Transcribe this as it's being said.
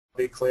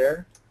be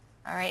clear?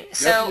 All right.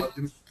 So,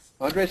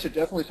 Andres, it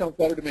definitely sounds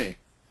better to me.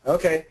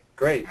 Okay,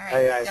 great. All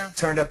right, I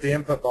turned up the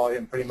input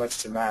volume pretty much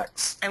to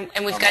max. and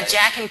we've got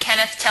Jack and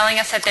Kenneth telling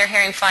us that they're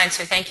hearing fine,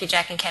 so thank you,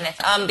 Jack and Kenneth.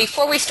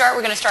 Before we start,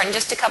 we're going to start in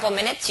just a couple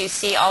minutes. You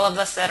see all of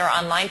us that are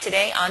online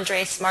today.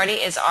 Andre Smarty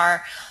is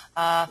our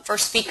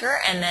first speaker,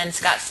 and then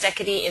Scott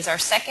Steckety is our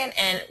second.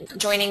 And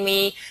joining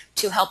me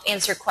to help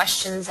answer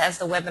questions as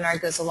the webinar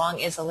goes along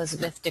is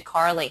Elizabeth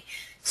DeCarly.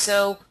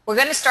 So we're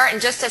going to start in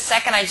just a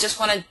second. I just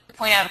want to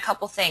point out a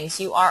couple things.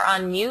 You are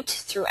on mute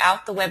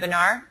throughout the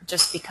webinar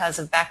just because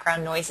of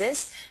background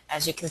noises,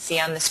 as you can see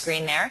on the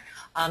screen there.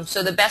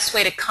 So the best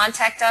way to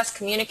contact us,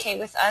 communicate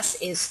with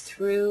us, is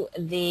through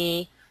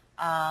the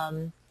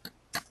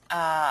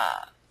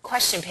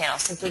question panel.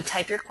 Simply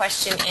type your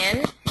question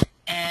in,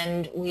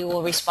 and we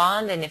will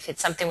respond. And if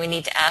it's something we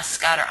need to ask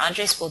Scott or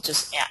Andres, we'll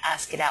just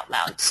ask it out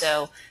loud.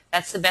 So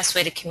that's the best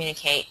way to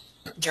communicate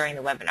during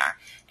the webinar.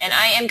 And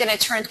I am going to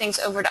turn things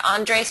over to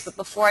Andres, but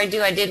before I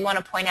do, I did want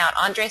to point out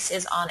Andres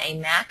is on a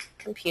Mac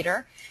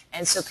computer,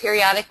 and so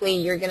periodically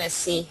you're going to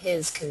see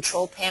his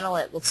control panel.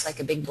 It looks like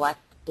a big black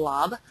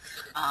blob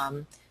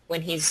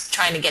when he's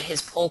trying to get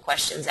his poll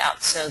questions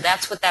out. So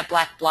that's what that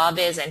black blob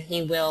is, and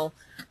he will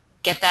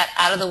get that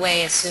out of the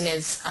way as soon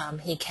as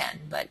he can.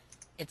 But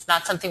it's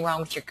not something wrong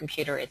with your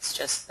computer. It's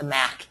just the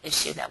Mac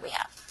issue that we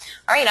have.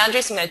 All right,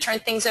 Andres, I'm going to turn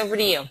things over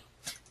to you.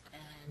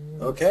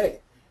 And okay.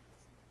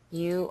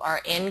 You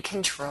are in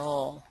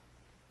control.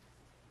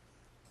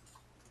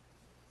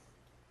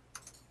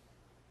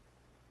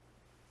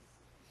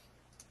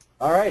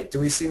 All right, do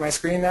we see my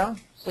screen now?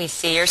 We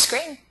see your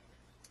screen.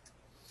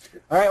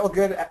 All right, well,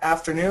 good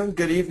afternoon,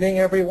 good evening,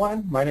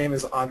 everyone. My name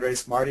is Andre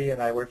Smarty,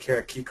 and I work here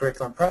at Key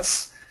Curriculum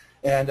Press.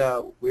 And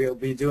we'll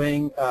be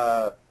doing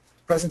a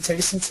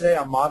presentation today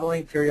on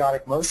modeling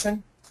periodic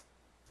motion.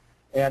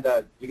 And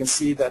you can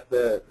see that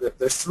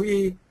there's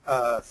three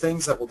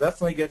things that we'll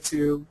definitely get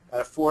to,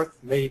 a fourth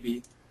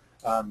maybe,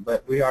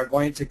 but we are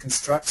going to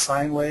construct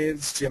sine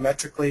waves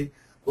geometrically.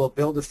 We'll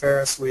build a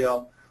Ferris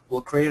wheel.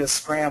 We'll create a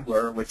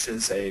scrambler, which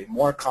is a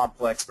more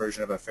complex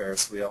version of a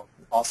Ferris wheel,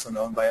 also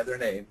known by other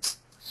names.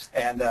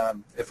 And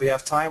if we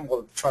have time,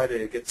 we'll try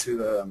to get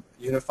to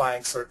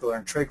unifying circular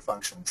and trig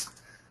functions.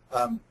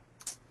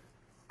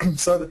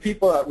 So the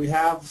people that we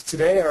have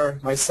today are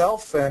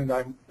myself, and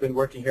I've been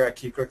working here at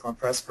Key Curriculum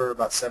Press for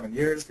about 7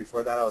 years.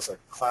 Before that, I was a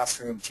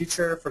classroom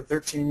teacher for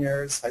 13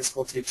 years, high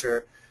school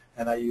teacher,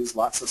 and I use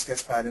lots of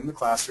Sketchpad in the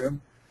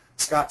classroom.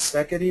 Scott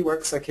Steckety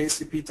works at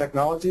KCP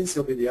Technologies.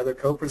 He'll be the other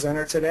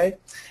co-presenter today.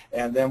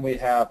 And then we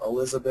have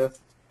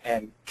Elizabeth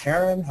and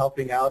Karen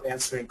helping out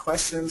answering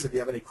questions. If you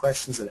have any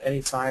questions at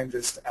any time,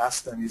 just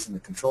ask them using the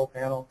control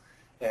panel,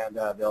 and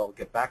they'll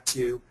get back to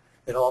you.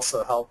 It'll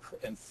also help,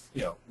 and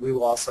we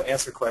will also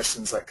answer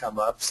questions that come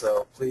up.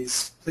 So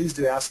please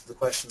do ask the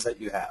questions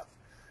that you have.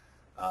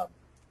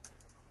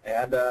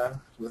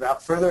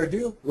 Without further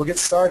ado, we'll get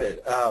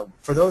started.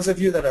 For those of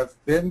you that have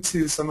been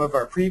to some of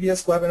our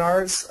previous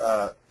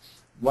webinars,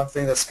 one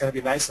thing that's going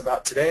to be nice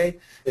about today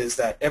is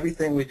that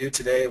everything we do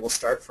today will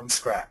start from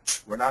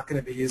scratch. We're not going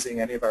to be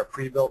using any of our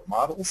pre-built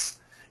models,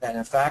 and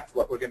in fact,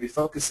 what we're going to be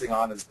focusing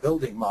on is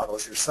building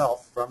models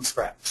yourself from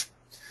scratch.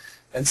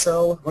 And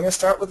so we're going to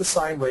start with a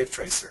sine wave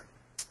tracer.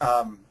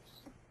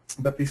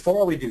 But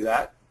before we do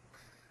that,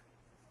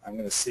 I'm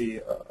going to see,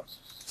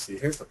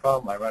 here's the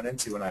problem I run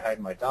into when I hide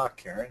my dock,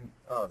 Karen.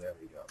 Oh, there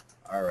we go.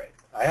 All right.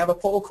 I have a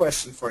poll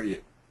question for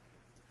you.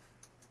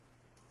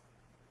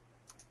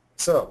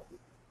 So,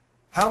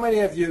 how many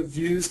of you have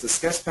used the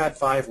Sketchpad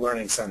 5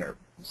 Learning Center?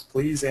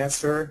 Please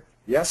answer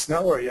yes,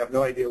 no, or you have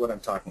no idea what I'm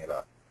talking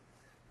about.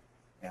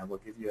 And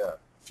we'll give you a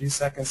few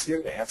seconds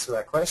here to answer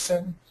that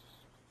question.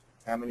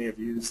 How many have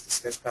used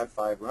the Sketchpad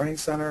 5 Learning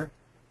Center?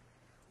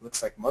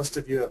 Looks like most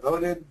of you have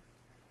voted.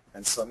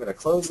 And so I'm going to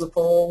close the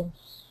poll,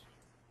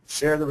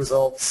 share the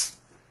results,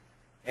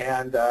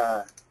 and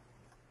I'm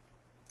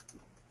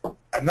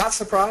not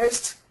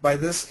surprised by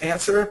this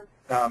answer.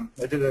 I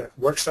did a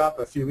workshop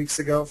a few weeks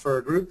ago for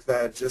a group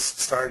that just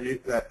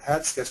started, that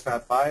had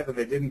Sketchpad 5, and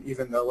they didn't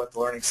even know what the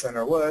Learning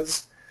Center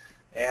was.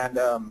 And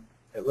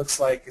it looks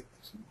like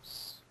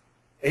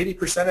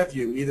 80% of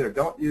you either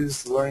don't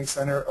use the Learning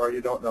Center or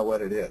you don't know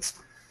what it is.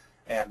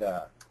 And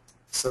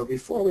so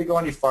before we go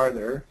any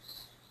farther,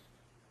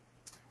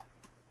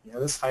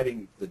 this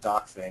hiding the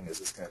dock thing is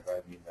just going to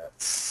drive me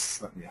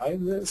nuts. Let me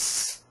hide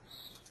this.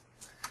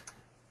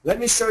 Let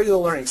me show you the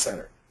Learning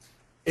Center.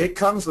 It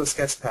comes with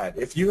Sketchpad.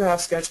 If you have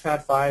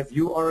Sketchpad 5,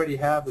 you already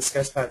have the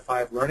Sketchpad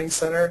 5 Learning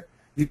Center.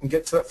 You can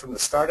get to it from the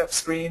startup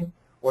screen,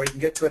 or you can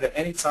get to it at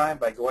any time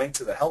by going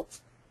to the Help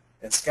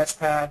in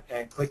Sketchpad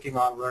and clicking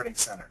on Learning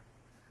Center.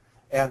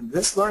 And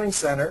this Learning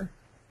Center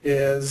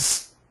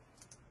is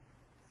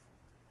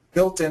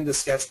built into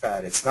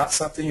Sketchpad. It's not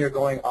something you're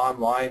going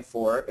online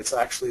for. It's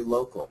actually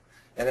local.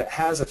 And it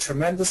has a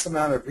tremendous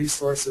amount of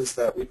resources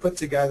that we put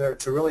together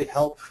to really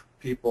help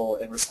people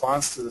in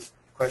response to the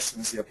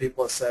questions.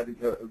 People have said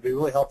it would be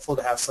really helpful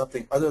to have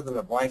something other than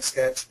a blank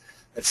sketch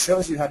that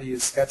shows you how to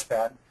use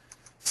Sketchpad.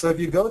 So if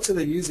you go to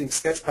the Using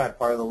Sketchpad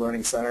part of the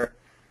Learning Center,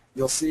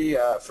 you'll see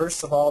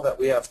first of all that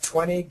we have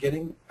 12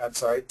 getting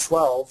started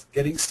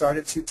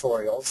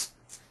tutorials,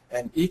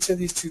 and each of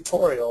these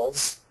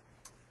tutorials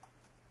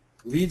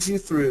leads you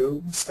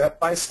through step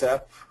by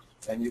step,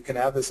 and you can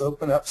have this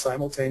open up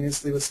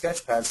simultaneously with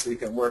Sketchpad so you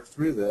can work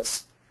through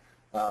this.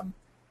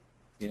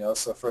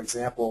 So for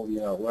example,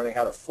 learning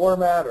how to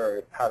format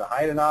or how to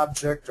hide an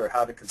object or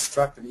how to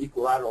construct an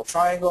equilateral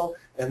triangle,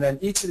 and then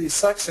each of these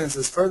sections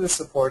is further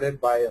supported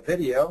by a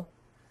video.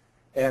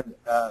 And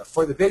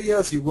for the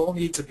videos, you will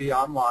need to be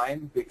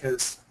online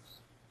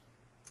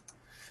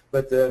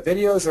but the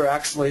videos are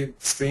actually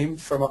streamed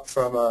from an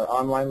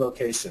online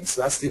location.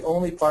 So that's the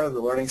only part of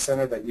the Learning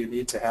Center that you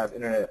need to have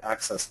internet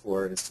access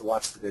for, is to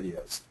watch the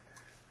videos.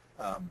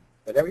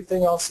 But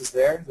everything else is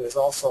there. There's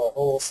also a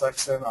whole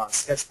section on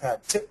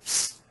Sketchpad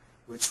tips,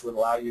 which would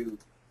allow you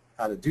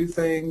how to do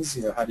things,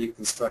 how do you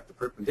construct a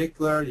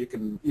perpendicular. You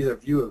can either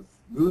view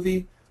a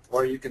movie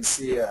or you can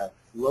see a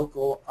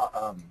local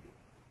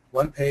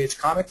one-page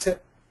comic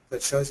tip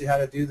that shows you how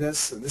to do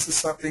this. And this is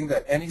something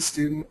that any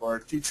student or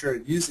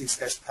teacher using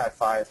Sketchpad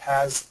 5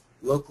 has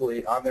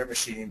locally on their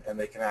machine and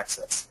they can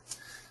access.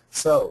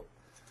 So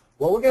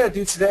what we're going to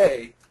do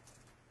today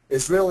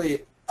is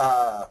really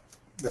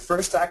the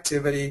first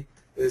activity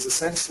is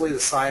essentially the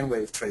sine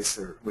wave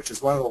tracer, which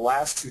is one of the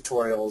last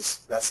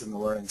tutorials that's in the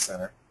Learning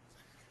Center.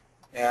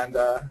 And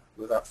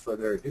without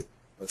further ado,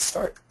 let's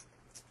start.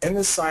 In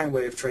this sine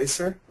wave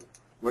tracer,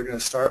 we're going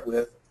to start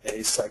with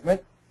a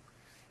segment.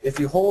 If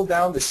you hold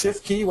down the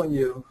Shift key when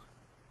you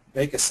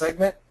make a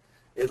segment,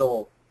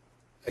 it'll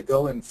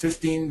go in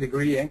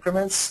 15-degree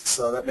increments,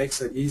 so that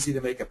makes it easy to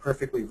make a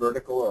perfectly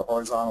vertical or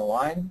horizontal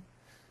line.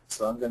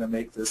 So I'm going to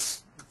make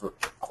this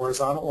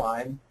horizontal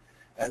line.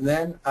 And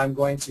then I'm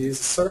going to use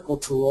the circle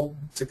tool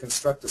to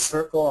construct a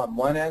circle on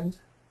one end.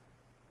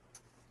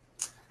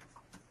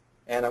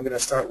 And I'm going to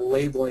start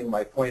labeling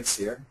my points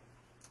here.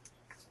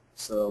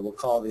 So we'll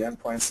call the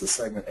endpoints the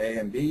segment A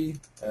and B,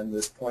 and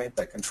this point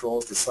that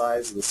controls the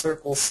size of the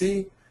circle,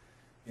 C.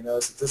 You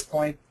notice that this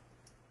point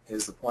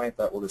is the point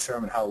that will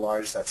determine how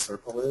large that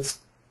circle is.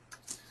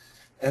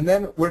 And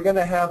then we're going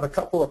to have a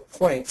couple of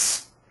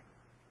points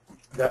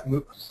that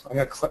move. I'm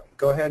going to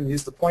go ahead and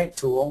use the point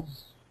tool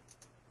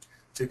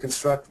to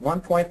construct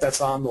one point that's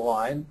on the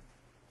line,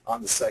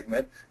 on the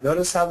segment.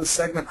 Notice how the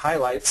segment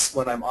highlights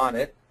when I'm on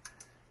it.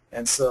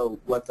 And so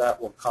what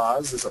that will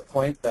cause is a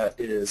point that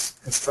is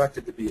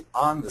constructed to be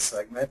on the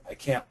segment. I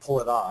can't pull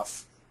it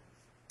off.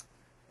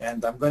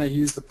 And I'm going to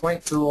use the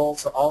point tool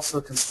to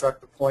also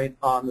construct a point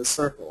on the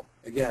circle.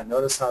 Again,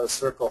 notice how the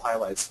circle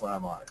highlights when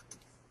I'm on it.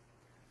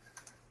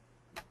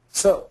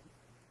 So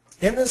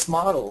in this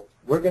model,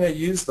 we're going to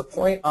use the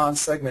point on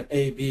segment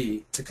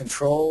AB to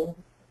control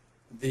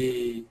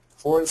the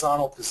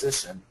horizontal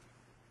position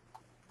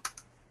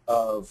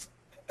of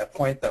a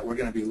point that we're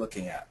going to be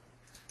looking at.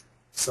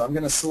 So I'm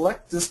going to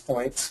select this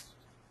point.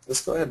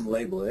 Let's go ahead and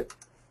label it.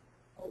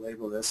 I'll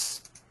label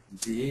this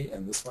D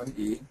and this one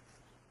E.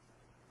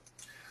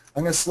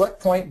 I'm going to select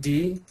point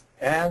D,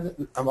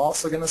 and I'm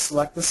also going to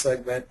select the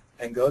segment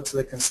and go to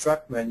the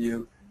construct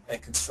menu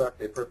and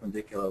construct a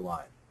perpendicular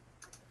line.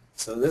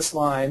 So this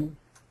line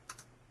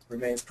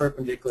remains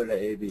perpendicular to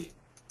AB.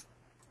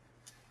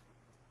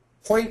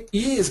 Point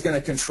E is going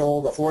to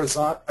control the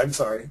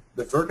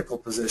vertical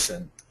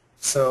position.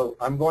 So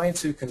I'm going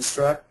to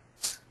construct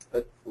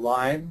a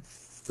line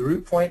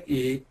through point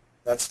E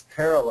that's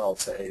parallel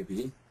to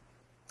AB.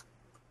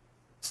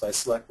 So I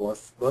select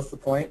both the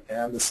point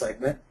and the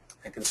segment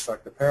and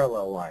construct a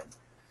parallel line.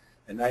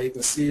 And now you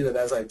can see that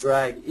as I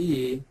drag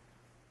E,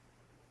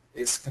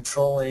 it's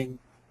controlling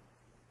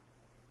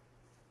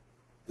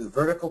the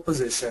vertical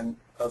position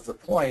of the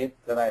point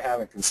that I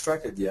haven't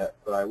constructed yet,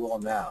 but I will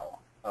now.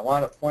 I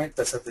want a point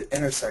that's at the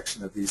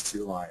intersection of these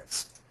two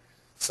lines.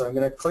 So I'm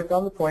going to click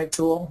on the point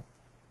tool,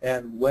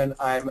 and when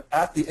I'm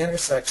at the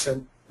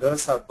intersection,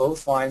 notice how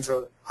both lines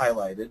are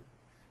highlighted.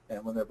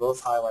 And when they're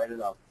both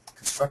highlighted, I'll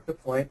construct a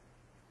point,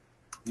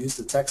 use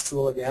the text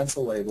tool again to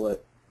label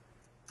it,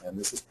 and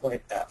this is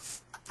point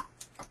F.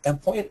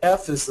 And point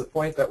F is the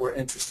point that we're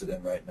interested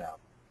in right now.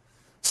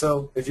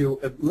 So if you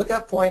look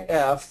at point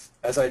F,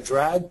 as I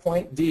drag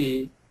point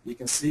D, you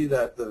can see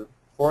that the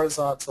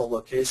horizontal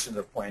location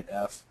of point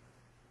F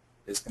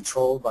is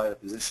controlled by the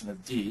position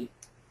of D,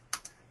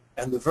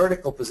 and the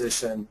vertical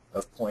position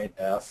of point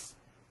F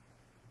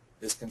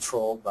is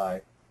controlled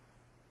by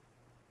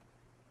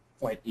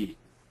point E,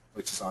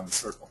 which is on the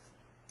circle.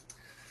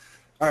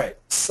 All right,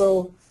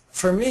 so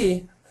for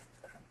me,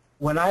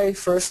 when I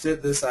first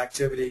did this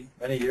activity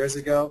many years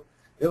ago,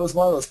 it was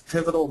one of those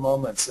pivotal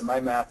moments in my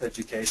math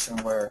education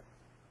where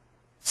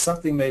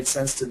something made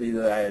sense to me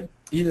that I had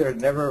either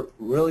never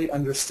really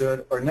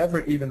understood or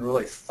never even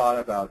really thought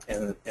about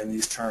in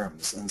these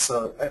terms. And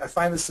so I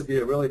find this to be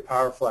a really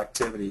powerful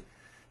activity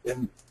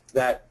in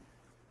that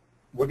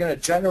we're going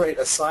to generate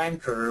a sine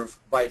curve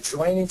by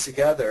joining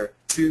together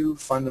two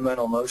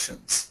fundamental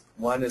motions.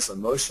 One is the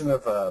motion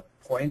of a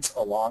point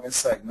along a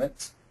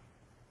segment,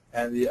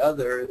 and the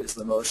other is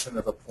the motion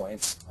of a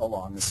point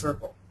along a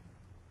circle.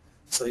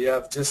 So you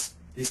have just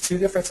these two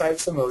different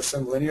types of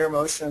motion, linear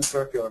motion and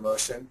circular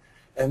motion,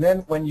 and then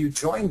when you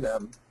join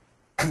them,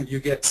 you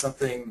get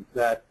something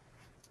that,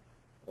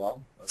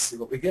 well, let's see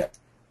what we get.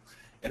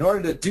 In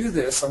order to do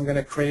this, I'm going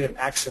to create an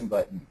action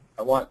button.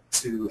 I want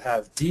to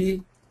have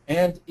D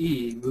and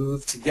E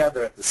move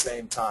together at the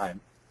same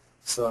time.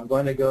 So I'm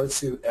going to go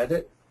to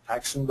Edit,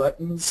 Action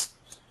Buttons,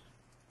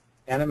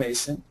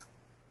 Animation,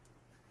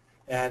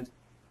 and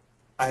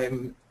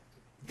I'm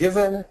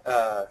given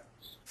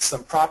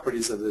some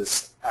properties of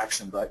this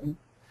action button.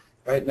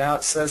 Right now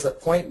it says that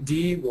point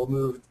D will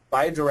move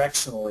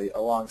bidirectionally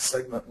along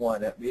segment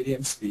 1 at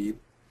medium speed,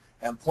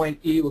 and point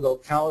E will go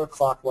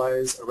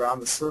counterclockwise around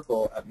the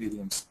circle at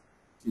medium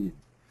speed.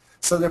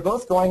 So they're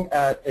both going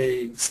at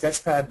a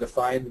Sketchpad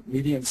defined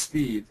medium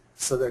speed,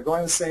 so they're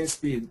going the same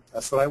speed.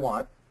 That's what I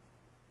want.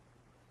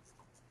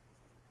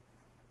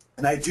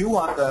 And I do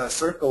want the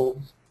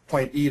circle,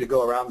 point E, to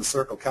go around the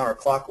circle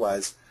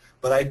counterclockwise,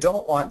 but I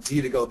don't want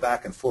D to go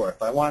back and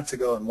forth. I want it to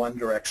go in one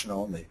direction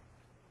only.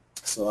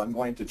 So I'm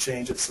going to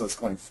change it so it's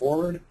going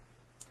forward,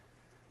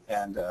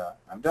 and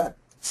I'm done.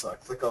 So I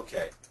click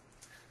OK.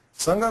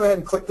 So I'm going to go ahead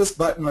and click this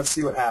button. Let's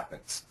see what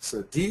happens.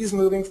 So D is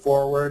moving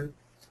forward,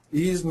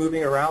 E is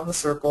moving around the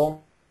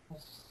circle,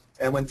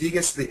 and when D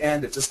gets to the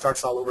end, it just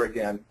starts all over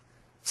again.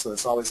 So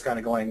it's always kind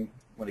of going,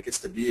 when it gets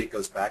to B, it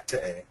goes back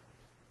to A.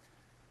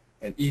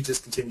 And E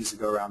just continues to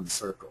go around the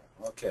circle.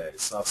 Okay,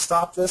 so I'll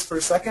stop this for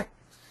a second.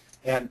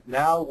 And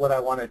now what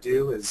I want to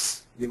do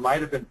is, you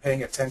might have been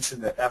paying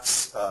attention to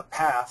F's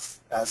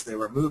path as they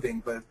were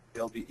moving, but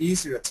it'll be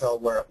easier to tell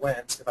where it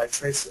went if I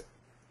trace it.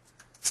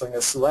 So I'm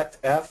going to select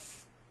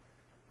F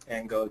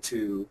and go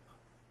to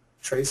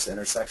Trace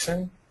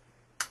Intersection.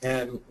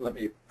 And let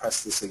me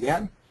press this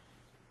again.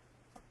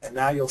 And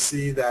now you'll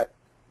see that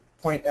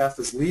point F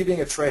is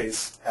leaving a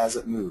trace as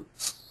it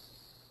moves.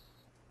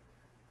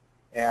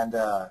 And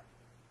I'm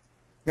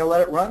going to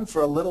let it run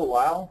for a little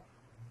while.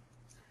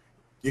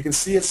 You can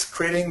see it's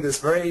creating this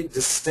very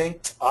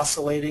distinct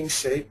oscillating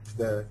shape,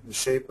 the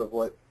shape of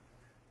what,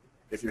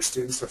 if your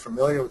students are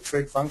familiar with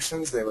trig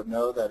functions, they would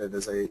know that it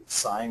is a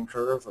sine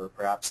curve or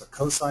perhaps a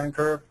cosine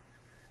curve.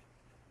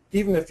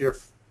 Even if your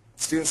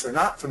students are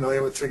not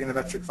familiar with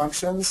trigonometric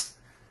functions,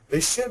 they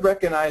should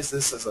recognize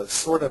this as a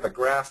sort of a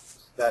graph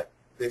that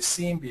they've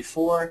seen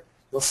before.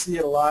 You'll see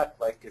it a lot,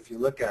 like if you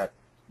look at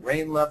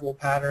rain level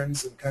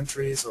patterns in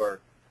countries or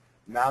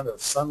amount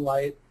of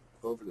sunlight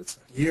over the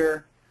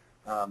year,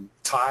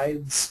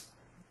 tides.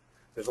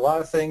 There's a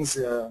lot of things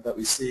that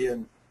we see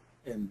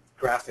in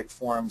graphic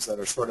forms that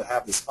are sort of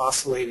have this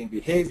oscillating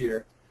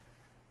behavior.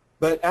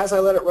 But as I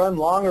let it run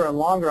longer and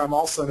longer, I'm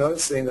also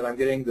noticing that I'm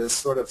getting this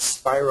sort of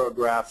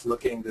spirograph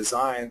looking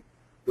design,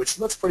 which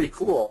looks pretty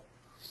cool.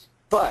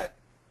 But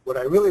what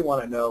I really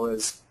want to know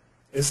is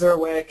there a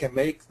way I can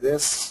make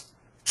this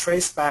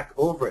trace back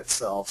over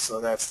itself so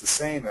that's the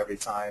same every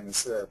time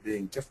instead of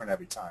being different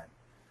every time?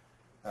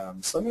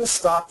 So I'm going to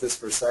stop this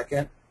for a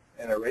second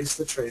and erase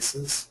the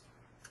traces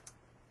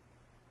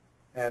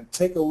and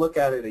take a look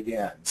at it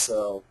again.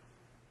 So,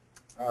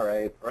 all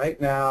right, right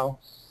now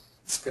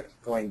it's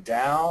going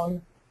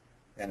down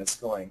and it's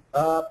going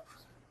up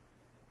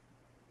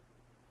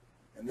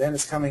and then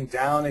it's coming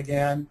down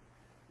again,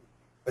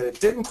 but it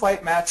didn't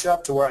quite match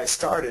up to where I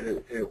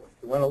started. It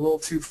went a little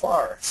too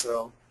far,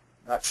 so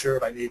not sure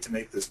if I need to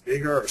make this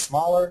bigger or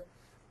smaller.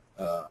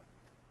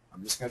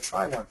 I'm just going to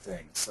try one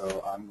thing.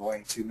 So I'm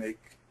going to make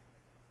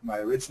my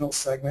original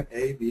segment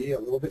AB a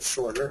little bit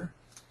shorter.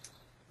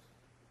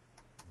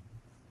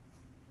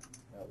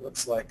 Now it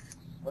looks like,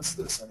 what's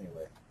this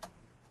anyway?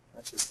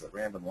 That's just a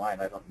random line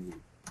I don't need.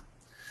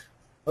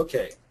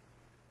 Okay,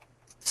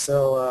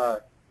 so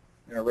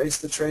I'm going to erase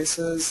the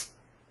traces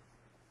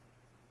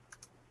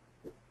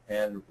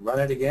and run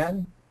it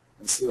again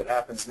and see what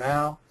happens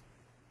now.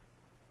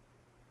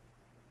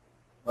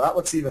 Well, that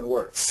looks even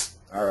worse.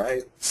 All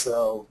right,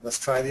 so let's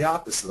try the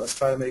opposite. Let's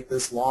try to make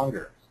this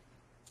longer.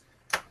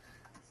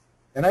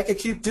 And I could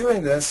keep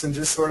doing this and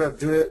just sort of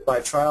do it by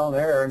trial and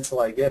error until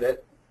I get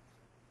it.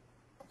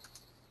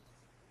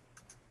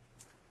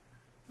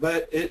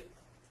 But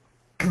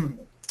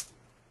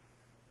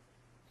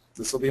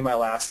this will be my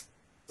last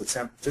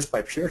attempt just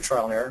by pure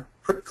trial and error.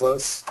 Pretty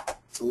close,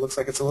 so it looks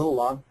like it's a little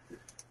long.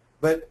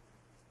 But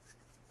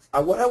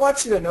what I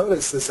want you to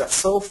notice is that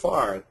so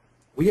far,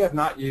 we have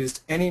not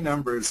used any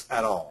numbers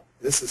at all.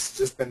 This has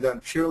just been done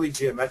purely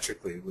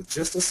geometrically with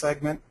just a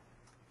segment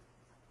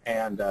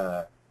and,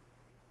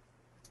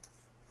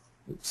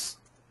 oops,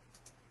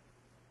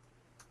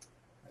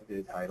 I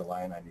did hide a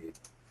line I need.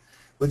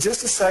 With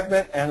just a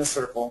segment and a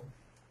circle,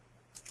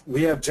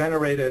 we have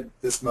generated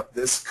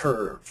this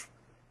curve,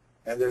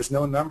 and there's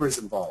no numbers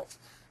involved.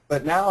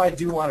 But now I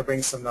do want to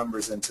bring some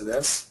numbers into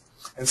this,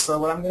 and so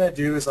what I'm going to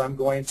do is I'm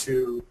going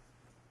to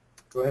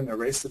go ahead and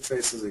erase the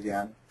traces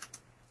again.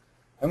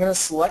 I'm going to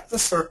select the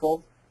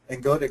circle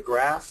and go to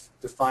Graph,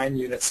 Define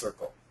Unit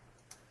Circle.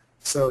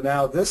 So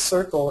now this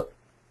circle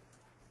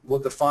will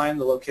define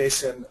the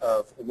location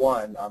of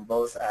 1 on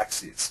both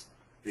axes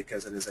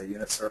because it is a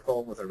unit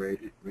circle with a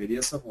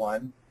radius of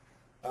 1.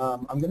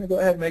 I'm going to go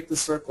ahead and make the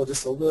circle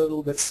just a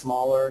little bit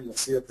smaller. You'll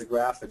see that the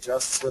graph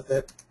adjusts with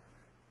it.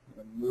 I'm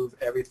going to move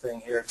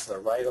everything here to the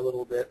right a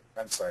little bit.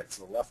 I'm sorry, to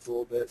the left a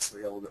little bit so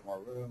we have a little bit more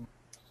room.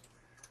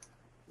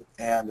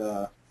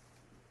 And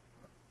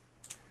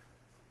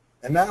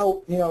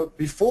now, you know,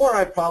 before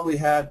I probably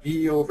had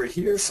B over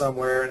here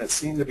somewhere and it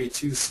seemed to be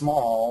too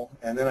small,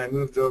 and then I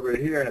moved over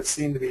here and it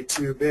seemed to be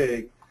too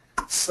big.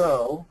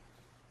 So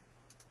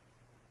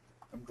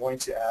I'm going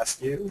to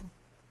ask you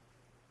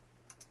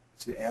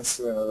to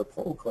answer another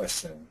poll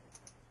question.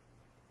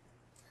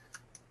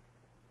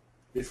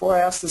 Before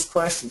I ask this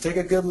question, take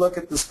a good look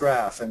at this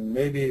graph, and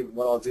maybe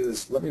what I'll do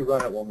is let me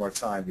run it one more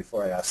time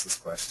before I ask this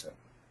question.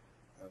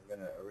 I'm going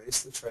to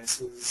erase the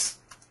traces,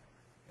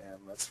 and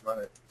let's run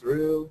it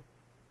through.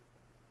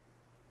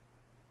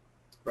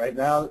 Right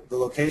now, the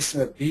location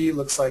of B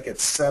looks like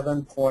it's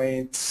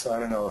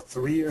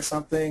 7.3 or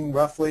something,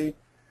 roughly,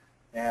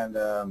 and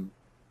that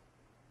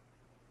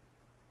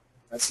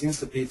seems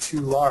to be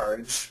too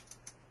large.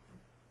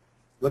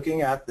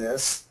 Looking at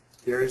this,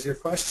 here is your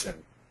question.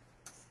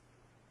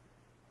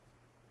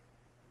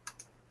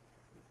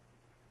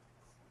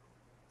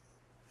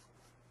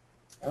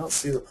 I don't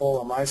see the poll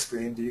on my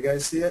screen. Do you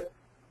guys see it?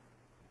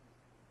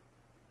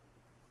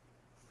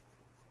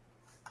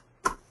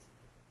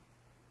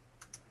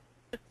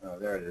 Oh,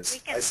 there it is. We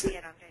can see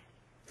it, Andre.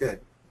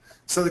 Good.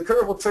 So the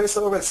curve will trace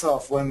over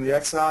itself when the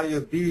x value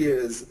of B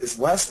is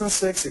less than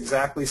 6,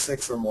 exactly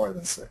 6, or more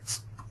than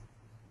 6.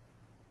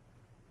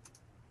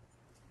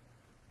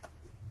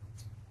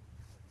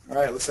 All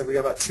right, looks like we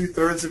got about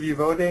 2/3 of you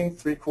voting,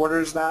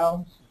 3/4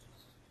 now.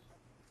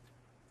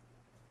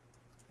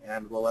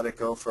 And we'll let it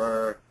go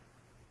for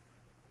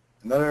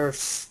another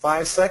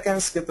 5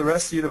 seconds, get the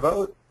rest of you to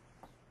vote.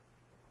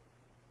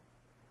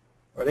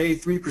 We're at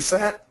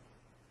 83%.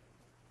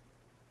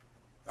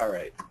 All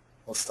right,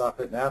 we'll stop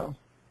it now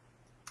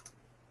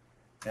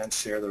and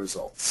share the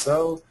results.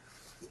 So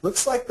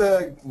looks like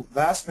the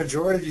vast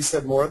majority of you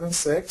said more than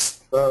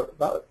 6, but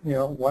about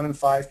 1 in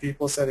 5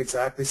 people said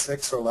exactly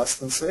 6 or less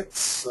than 6.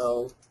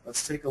 So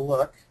let's take a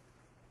look.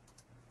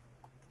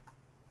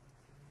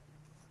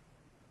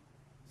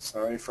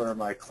 Sorry for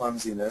my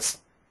clumsiness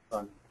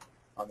on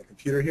the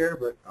computer here,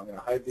 but I'm going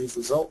to hide these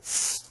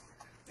results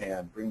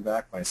and bring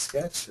back my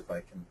sketch if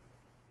I can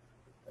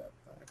put that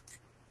back.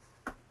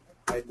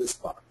 Hide this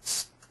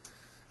box.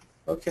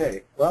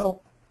 Okay,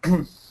 well,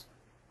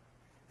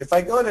 if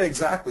I go to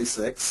exactly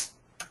 6,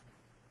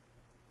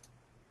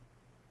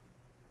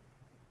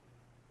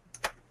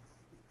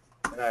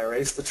 and I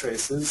erase the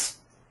traces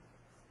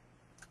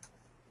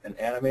and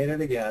animate it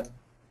again,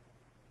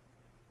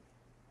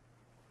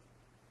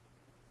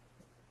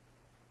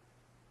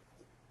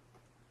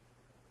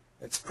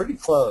 it's pretty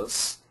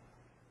close,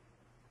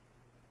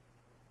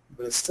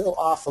 but it's still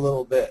off a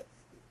little bit.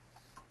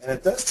 And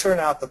it does turn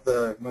out that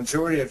the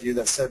majority of you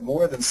that said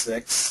more than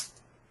 6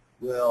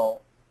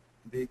 will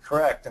be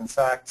correct. In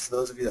fact,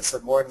 those of you that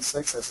said more than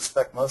 6, I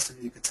suspect most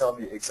of you could tell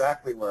me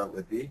exactly where it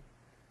would be.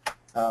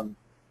 And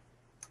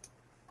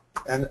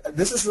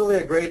this is really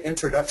a great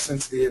introduction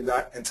to the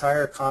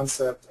entire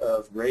concept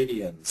of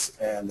radians.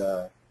 And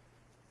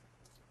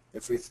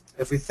if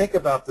we think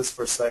about this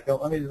for a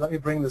second, let me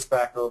bring this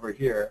back over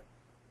here.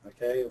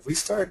 Okay, if we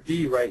start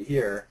D right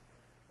here,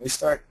 we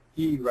start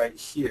E right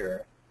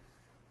here.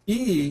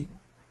 E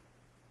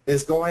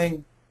is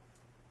going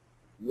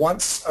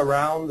once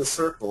around the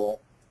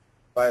circle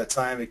by the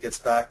time it gets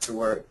back to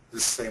where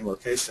this same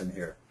location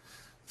here.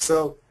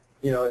 So,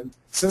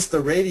 since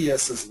the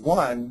radius is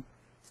 1,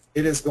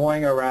 it is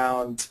going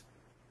around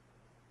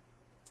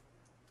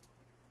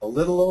a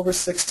little over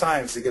 6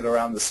 times to get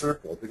around the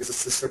circle because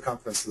it's the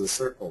circumference of the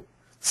circle.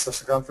 The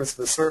circumference of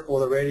the circle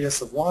with a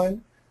radius of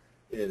 1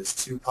 is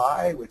 2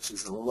 pi, which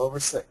is a little over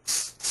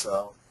 6.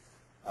 So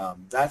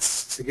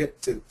that's to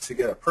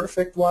get a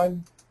perfect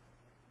one,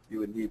 you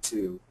would need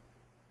to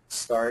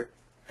start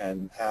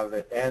and have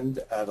it end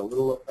at a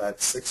little over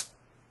 6,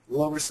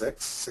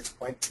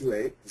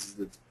 6.28. This is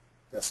the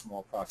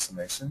decimal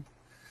approximation.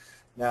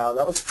 Now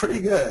that looks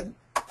pretty good,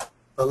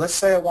 but let's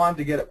say I wanted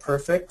to get it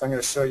perfect. I'm going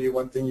to show you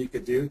one thing you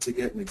could do to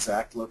get an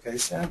exact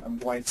location. I'm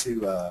going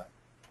to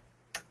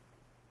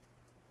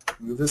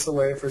move this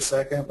away for a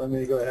second. Let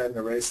me go ahead and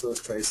erase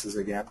those traces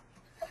again.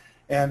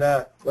 And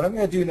what I'm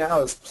going to do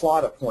now is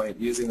plot a point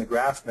using the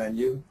graph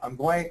menu. I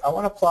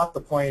want to plot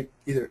the point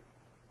either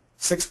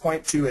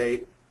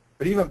 6.28,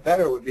 but even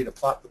better would be to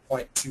plot the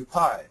point 2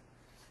 pi.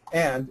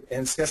 And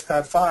in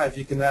Sketchpad 5,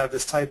 you can now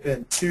just type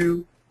in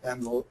 2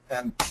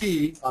 and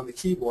P on the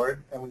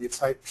keyboard, and when you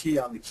type P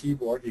on the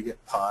keyboard, you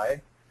get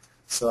pi.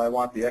 So I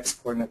want the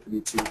x-coordinate to be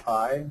 2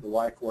 pi, the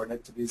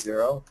y-coordinate to be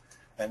 0,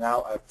 and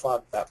now I've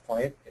plotted that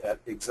point at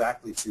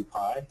exactly 2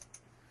 pi.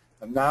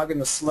 I'm now going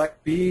to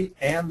select B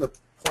and the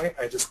point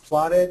I just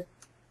plotted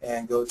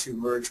and go to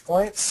merge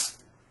points,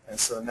 and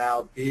so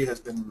now B has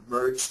been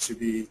merged to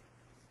be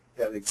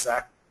at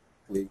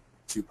exactly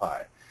 2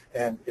 pi.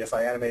 And if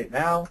I animate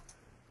now,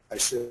 I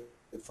should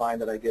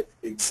find that I get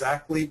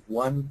exactly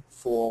 1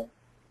 full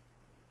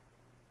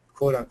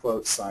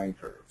quote-unquote sine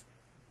curve.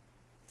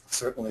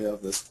 certainly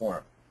of this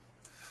form.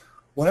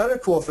 One other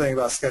cool thing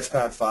about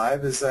Sketchpad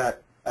 5 is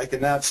that I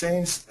can now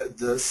change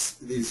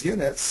these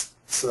units,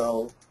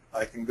 so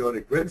I can go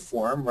to grid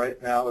form.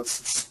 Right now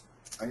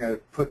I'm going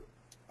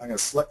to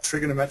select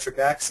trigonometric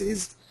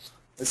axes.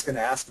 It's going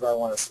to ask if I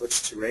want to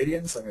switch to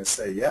radians. I'm going to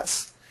say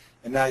yes.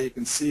 And now you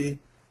can see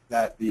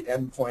that the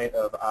endpoint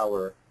of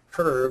our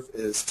curve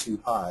is 2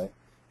 pi,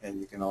 and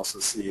you can also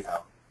see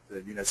how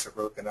the units are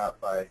broken up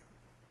by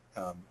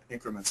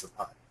increments of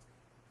pi.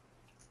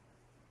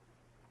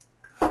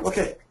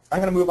 Okay, I'm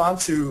going to move on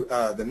to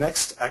the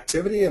next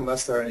activity,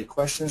 unless there are any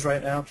questions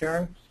right now,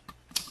 Karen.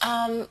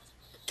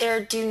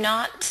 There do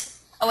not.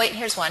 Oh wait,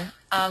 here's one.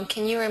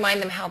 Can you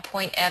remind them how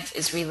point F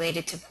is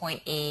related to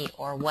point E,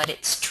 or what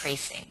it's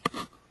tracing?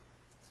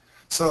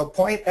 So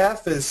point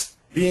F is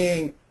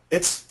being,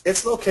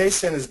 its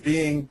location is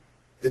being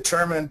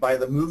determined by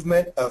the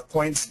movement of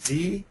points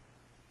D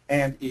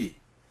and E.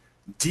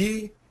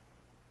 D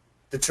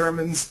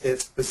determines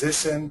its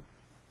position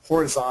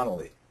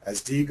horizontally.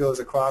 As D goes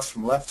across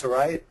from left to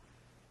right,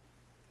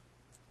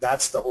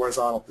 that's the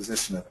horizontal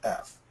position of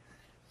F.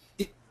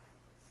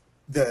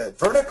 The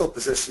vertical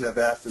position of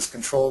F is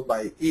controlled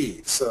by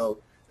E. So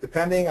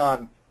depending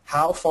on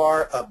how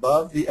far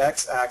above the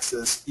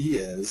x-axis E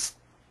is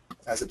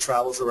as it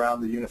travels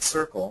around the unit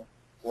circle,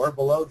 or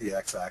below the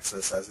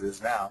x-axis as it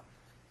is now,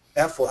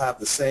 F will have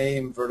the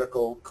same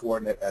vertical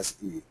coordinate as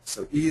E.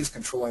 So E is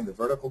controlling the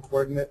vertical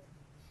coordinate,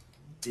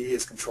 D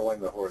is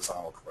controlling the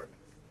horizontal coordinate.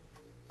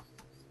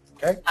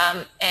 Okay?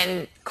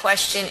 And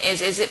question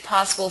is it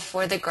possible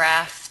for the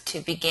graph to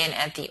begin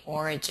at the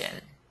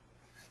origin?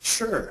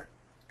 Sure.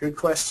 Good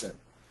question.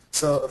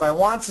 So if I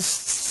want to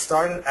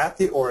start it at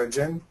the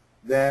origin,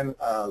 then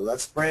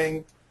let's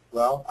bring,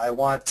 well, I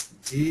want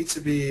D to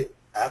be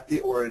at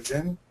the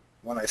origin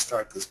when I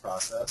start this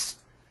process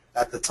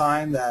at the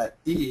time that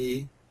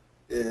E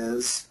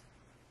is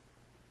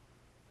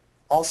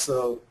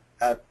also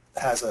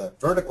has a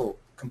vertical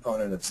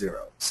component of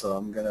 0. So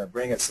I'm going to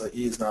bring it so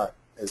E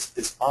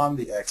is on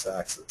the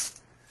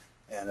x-axis.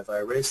 And if I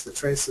erase the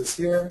traces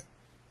here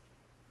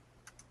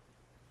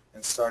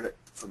and start it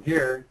from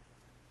here,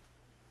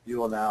 you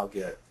will now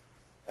get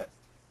an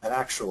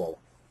actual,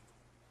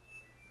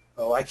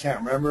 oh, I can't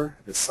remember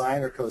if it's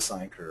sine or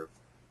cosine curve.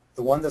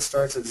 The one that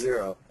starts at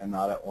 0 and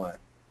not at 1.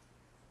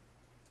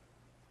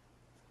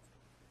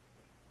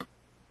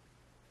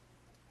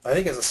 I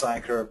think it's a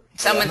sine curve.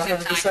 Someone I'm said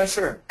not 100% sine.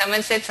 sure.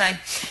 Someone said sine.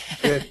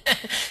 Good.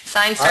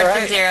 Sine starts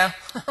right. at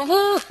 0.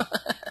 Woo!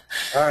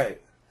 All right.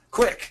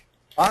 Quick.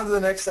 On to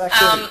the next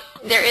activity.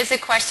 There is a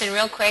question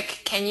real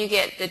quick. Can you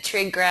get the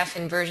trig graph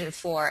in version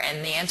 4?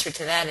 And the answer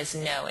to that is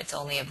no. It's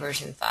only a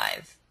version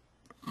 5.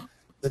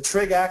 The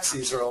trig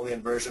axes are only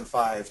in version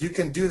 5. You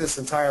can do this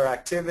entire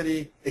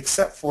activity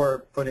except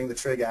for putting the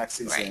trig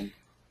axes in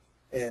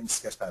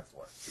Sketchpad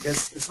 4.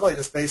 Because it's really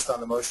just based on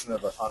the motion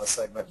of on a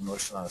segment and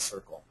motion on a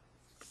circle.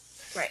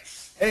 Right.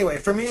 Anyway,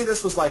 for me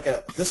this was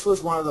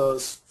one of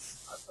those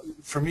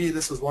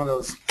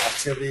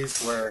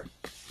activities where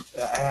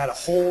I had a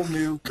whole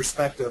new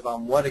perspective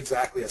on what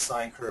exactly a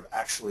sine curve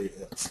actually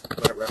is,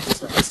 what it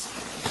represents.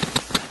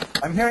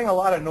 I'm hearing a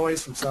lot of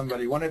noise from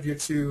somebody. One of you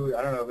two,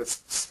 I don't know if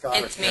it's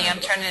Scott or It's me. Karen, I'm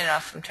turning it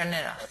off. I'm turning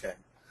it off. Okay.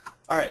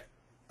 All right.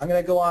 I'm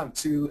going to go on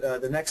to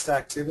the next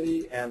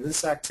activity, and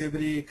this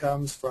activity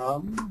comes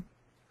from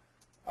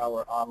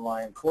our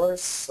online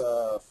course.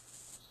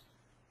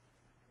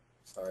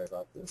 Sorry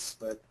about this,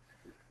 but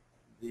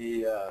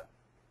we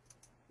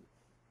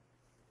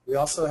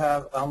also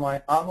have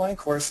online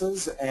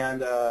courses,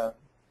 and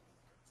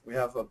we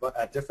have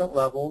at different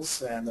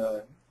levels. And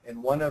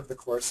in one of the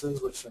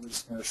courses, which I'm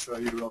just going to show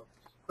you real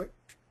quick,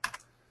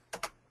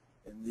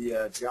 in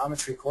the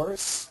geometry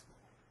course,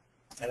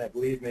 and I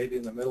believe maybe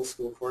in the middle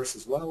school course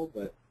as well,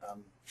 but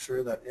I'm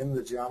sure that in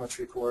the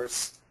geometry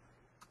course,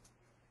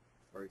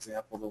 for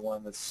example, the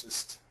one that's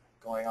just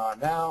going on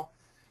now,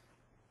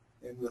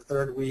 in the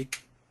 3rd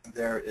week,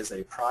 there is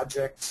a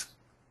project,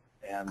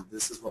 and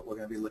this is what we're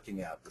going to be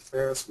looking at, the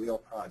Ferris wheel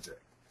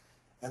project.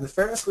 And the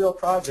Ferris wheel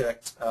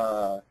project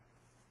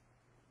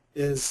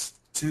is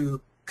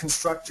to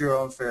construct your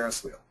own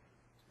Ferris wheel.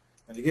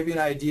 And to give you an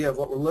idea of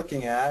what we're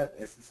looking at,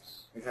 if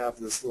we have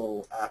this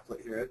little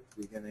applet here at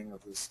the beginning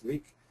of this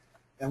week,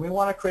 and we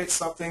want to create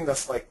something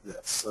that's like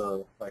this.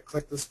 So if I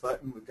click this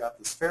button, we've got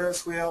this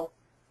Ferris wheel,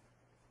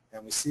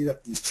 and we see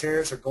that these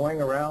chairs are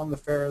going around the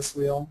Ferris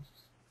wheel.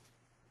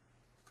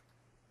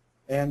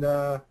 And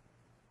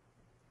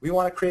we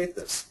want to create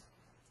this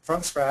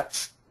from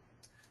scratch.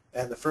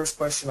 And the first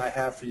question I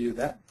have for you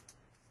then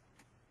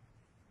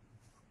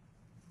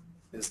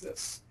is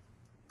this.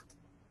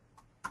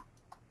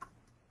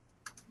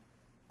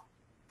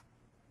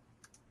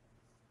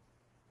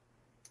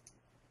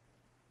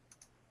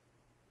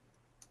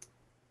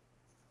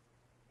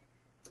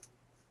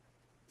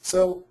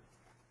 So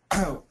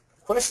the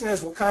question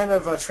is, what kind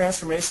of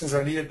transformations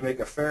are needed to make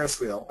a Ferris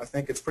wheel? I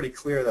think it's pretty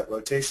clear that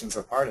rotations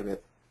are part of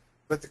it.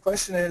 But the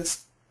question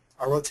is,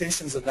 are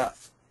rotations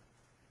enough?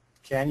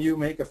 Can you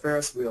make a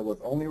Ferris wheel with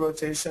only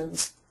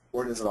rotations,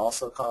 or does it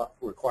also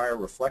require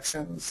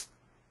reflections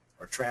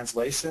or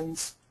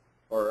translations,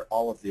 or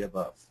all of the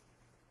above?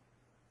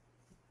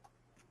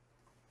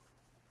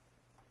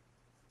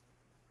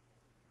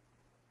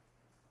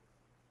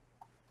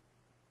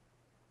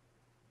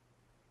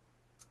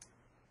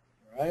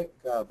 All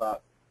right, got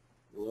about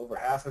a little over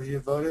half of you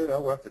voted.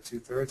 Oh, we're up to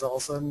 2/3 all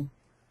of a sudden.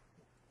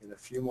 Get a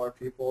few more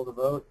people to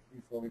vote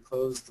before we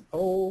close the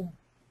poll.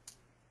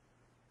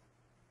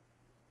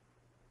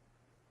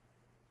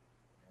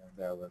 And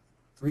the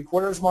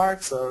 3/4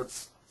 mark, so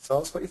tell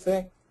us what you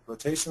think.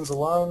 Rotations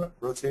alone,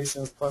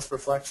 rotations plus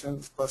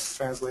reflections plus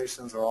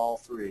translations are all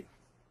 3.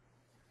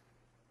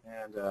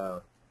 And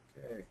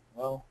okay,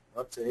 well,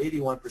 we're up to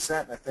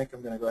 81%, and I think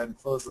I'm going to go ahead and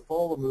close the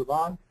poll and move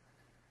on.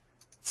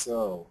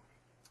 So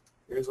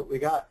here's what we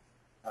got.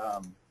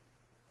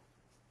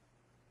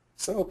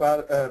 So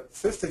about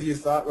 1/5 of you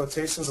thought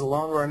rotations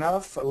alone were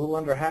enough. A little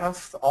under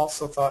half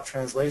also thought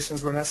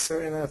translations were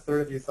necessary, and then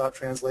 1/3 of you thought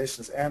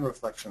translations and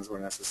reflections were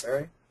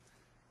necessary.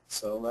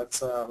 So let's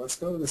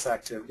go to this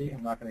activity.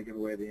 I'm not going to give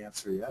away the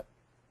answer yet.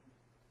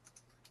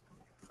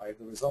 Hide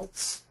the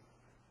results,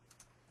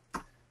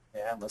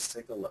 and let's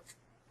take a look.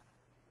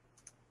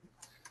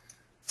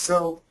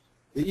 So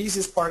the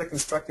easiest part of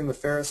constructing the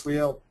Ferris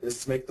wheel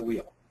is to make the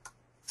wheel.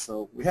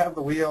 So we have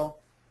the wheel.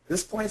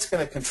 This point's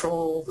going to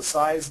control the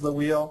size of the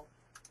wheel,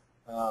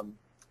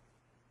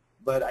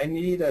 but I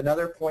need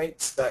another point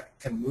that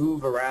can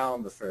move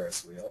around the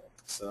Ferris wheel.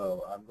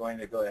 So I'm going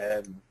to go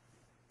ahead and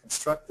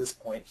construct this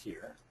point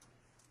here.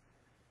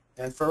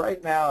 And for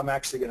right now, I'm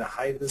actually going to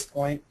hide this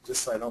point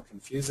just so I don't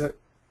confuse it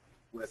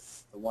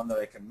with the one that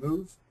I can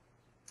move.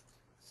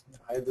 So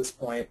hide this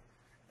point,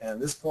 and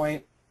this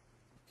point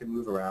can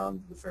move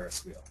around the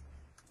Ferris wheel.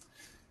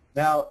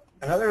 Now,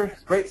 another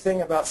great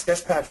thing about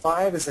Sketchpad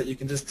 5 is that you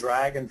can just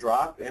drag and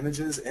drop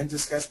images into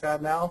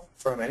Sketchpad now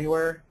from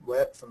anywhere,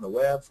 from the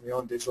web, from your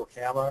own digital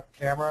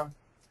camera.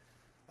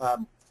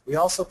 We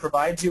also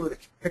provide you with a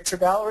picture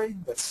gallery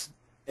that's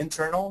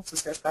internal to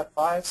Sketchpad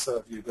 5, so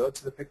if you go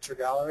to the picture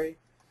gallery,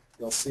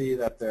 you'll see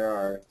that there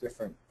are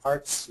different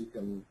parts.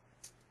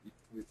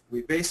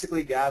 We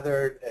basically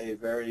gathered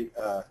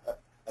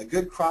a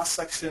good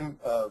cross-section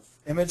of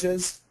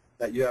images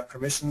that you have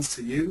permissions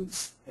to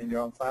use in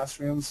your own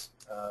classrooms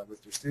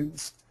with your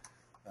students.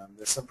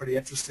 There's some pretty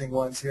interesting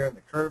ones here in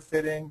the curve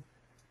fitting.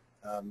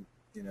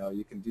 You know,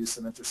 you can do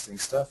some interesting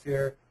stuff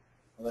here.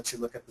 I'll let you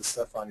look at the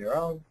stuff on your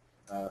own.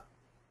 I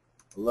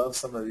love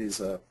some of these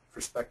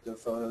perspective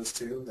photos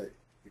too that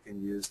you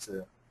can use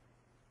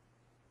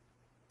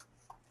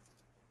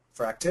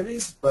for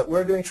activities. But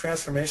we're doing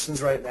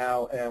transformations right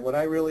now, and what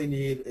I really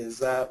need is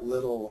that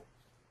little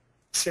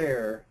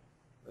chair,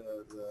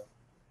 the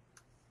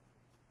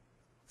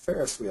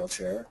Ferris wheel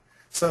chair.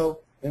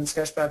 So in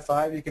Sketchpad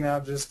 5, you can now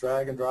just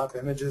drag and drop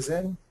images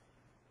in.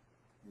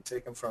 You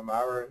take them from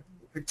our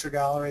picture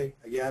gallery,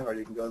 again, or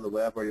you can go to the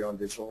web or your own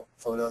digital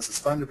photos. It's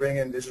fun to bring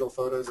in digital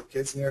photos of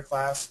kids in your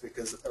class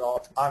because it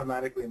all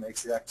automatically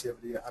makes the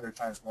activity 100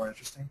 times more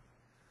interesting.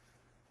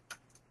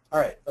 All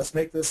right, let's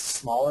make this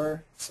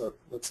smaller so it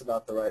looks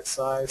about the right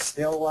size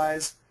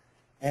scale-wise.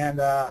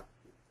 And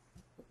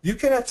you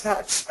can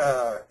attach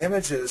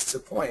images to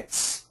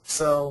points.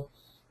 So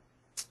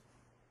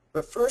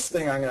the first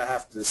thing I'm going to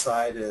have to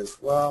decide is,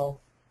 well,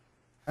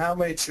 how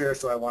many chairs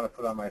do I want to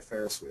put on my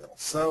Ferris wheel?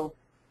 So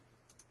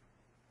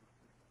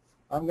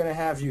I'm going to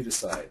have you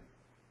decide.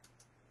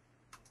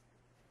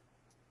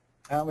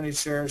 How many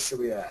chairs should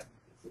we add?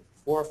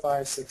 4,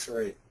 5, 6,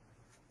 or 8?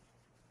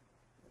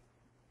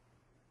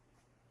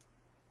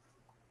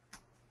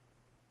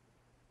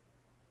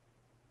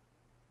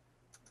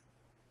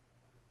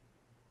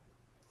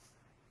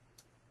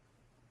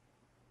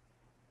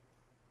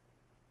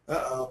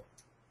 Uh-oh.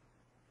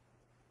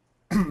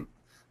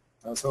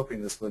 I was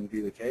hoping this wouldn't be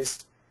the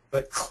case.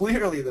 But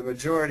clearly the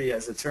majority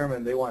has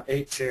determined they want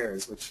 8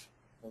 chairs, which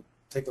will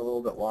take a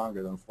little bit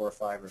longer than 4,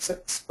 5, or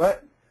 6.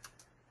 But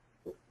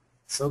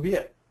so be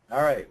it.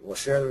 All right, we'll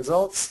share the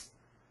results.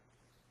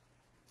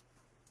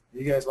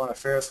 You guys want a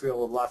Ferris wheel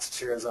with lots of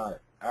chairs on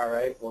it. All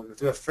right, we'll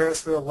do a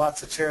Ferris wheel with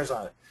lots of chairs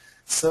on it.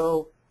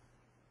 So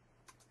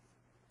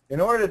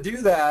in order to do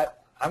that,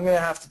 I'm going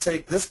to have to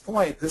take this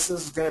point. This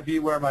is going to be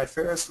where my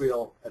Ferris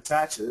wheel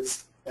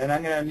attaches, and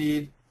I'm going to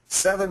need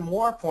 7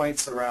 more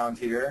points around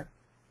here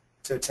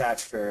to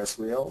attach Ferris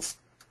wheels.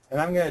 And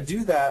I'm going to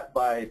do that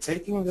by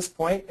taking this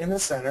point in the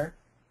center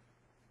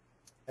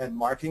and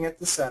marking it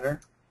the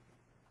center.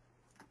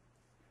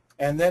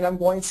 And then I'm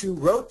going to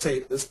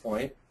rotate this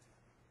point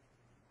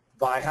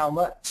by how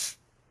much?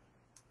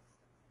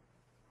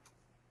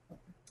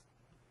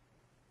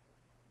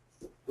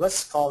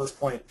 Let's call this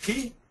point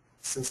P,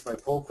 since my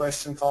poll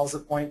question calls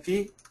it point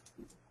P.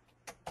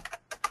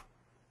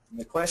 And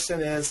the question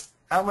is,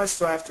 how much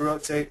do I have to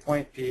rotate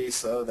point P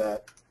so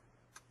that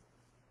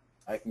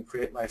I can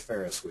create my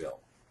Ferris wheel?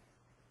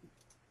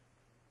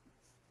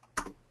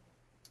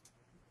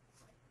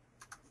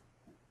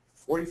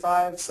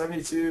 $45,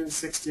 $72,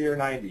 $60, or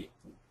 $90?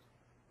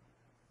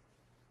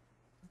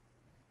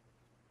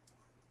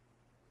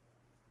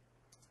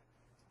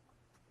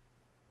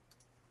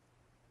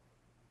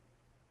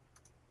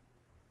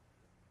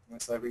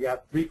 Looks like we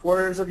got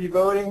 3/4 of you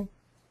voting.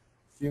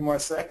 A few more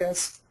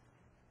seconds.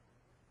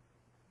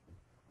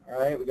 All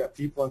right, we got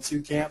people in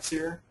 2 camps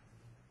here.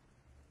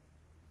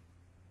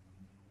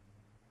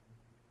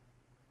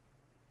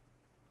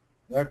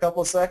 Another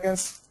couple of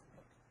seconds.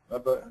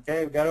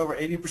 Okay, we got over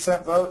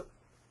 80% vote.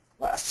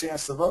 Last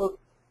chance to vote.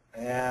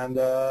 And,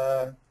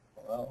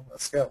 well,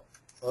 let's go.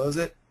 Close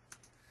it.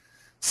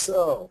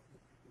 So,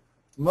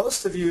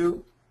 most of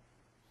you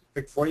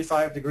picked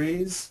 45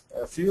 degrees.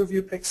 A few of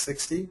you picked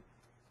 60.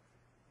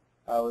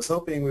 I was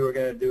hoping we were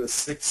going to do a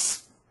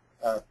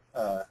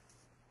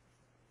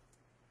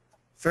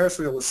Ferris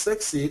wheel with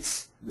 6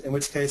 seats, in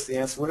which case the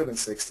answer would have been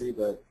 60,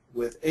 but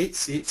with 8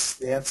 seats,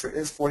 the answer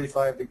is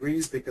 45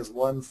 degrees because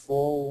one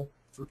full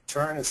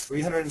turn is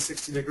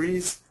 360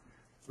 degrees.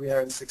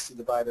 360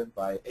 divided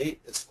by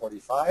 8 is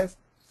 45.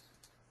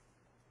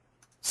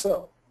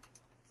 So,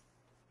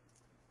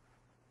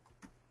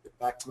 get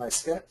back to my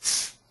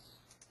sketch,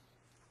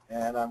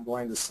 and I'm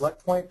going to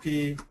select point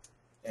P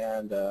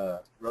and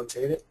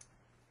rotate it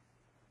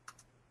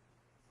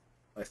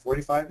by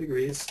 45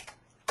 degrees,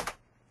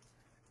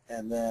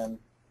 and then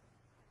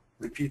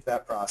repeat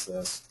that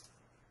process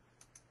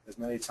as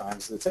many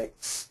times as it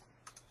takes.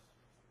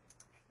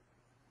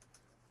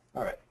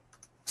 All right,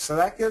 so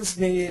that gives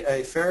me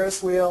a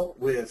Ferris wheel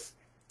with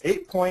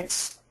 8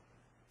 points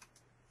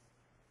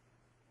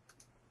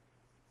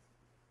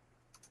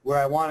where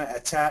I want to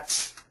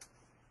attach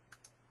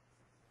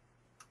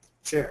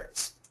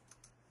chairs.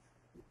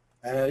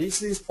 And at each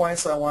of these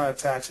points I want to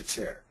attach a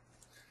chair.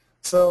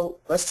 So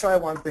let's try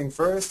one thing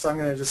first. I'm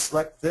going to just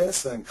select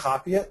this and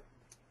copy it.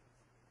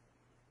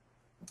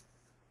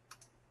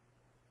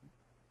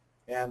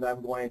 And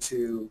I'm going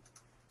to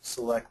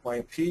select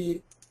point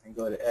P and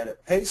go to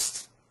Edit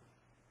Paste.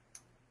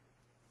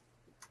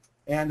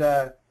 And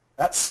that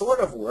sort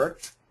of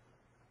worked.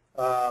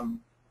 The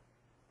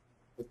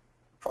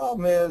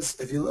problem is,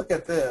 if you look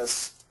at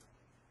this,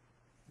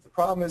 the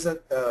problem is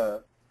that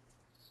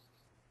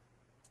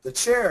the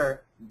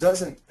chair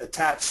doesn't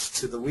attach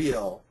to the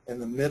wheel in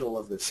the middle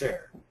of the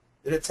chair.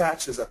 It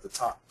attaches at the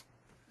top.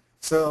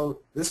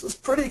 So this was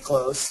pretty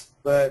close,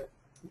 but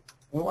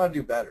we want to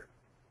do better.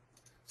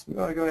 So we're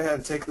going to go ahead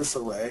and take this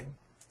away.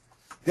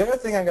 The other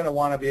thing I'm going to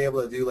want to be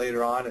able to do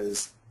later on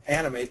is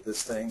animate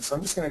this thing. So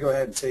I'm just going to go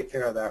ahead and take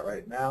care of that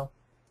right now.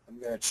 I'm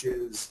going to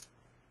choose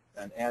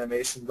an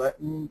animation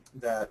button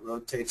that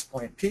rotates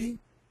point P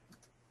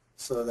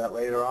so that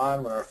later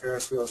on when our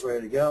Ferris wheel is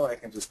ready to go, I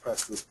can just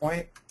press this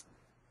point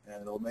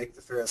and it'll make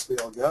the Ferris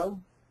wheel go.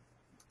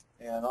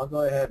 And I'll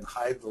go ahead and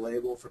hide the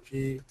label for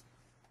P.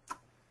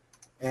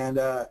 And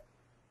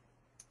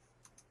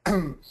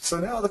so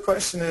now the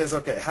question is,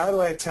 okay, how do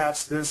I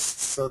attach this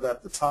so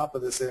that the top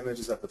of this image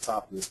is at the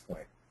top of this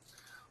point?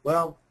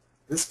 Well,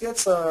 this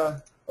gets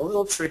a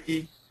little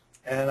tricky,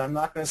 and I'm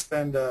not going to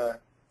spend,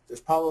 there's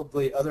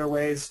probably other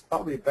ways,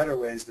 probably better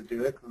ways to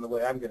do it than the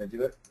way I'm going to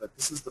do it, but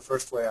this is the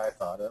first way I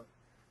thought of.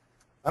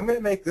 I'm going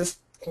to make this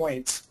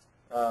point,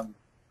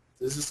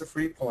 this is a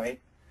free point,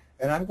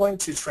 and I'm going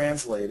to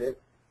translate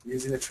it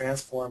using the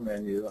transform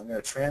menu. I'm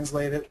going to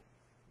translate it.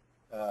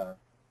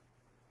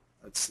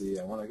 Let's see,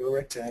 I want to go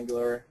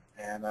rectangular,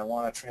 and I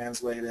want to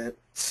translate it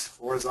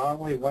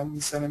horizontally 1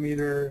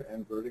 centimeter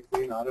and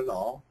vertically not at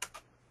all.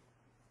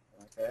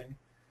 Okay,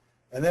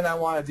 and then I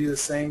want to do the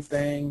same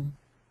thing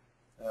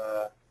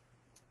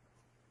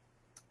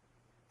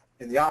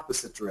in the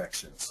opposite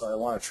direction. So I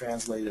want to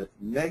translate it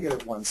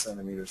 -1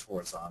 centimeters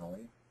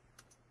horizontally.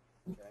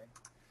 Okay,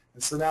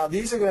 and so now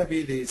these are going to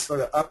be the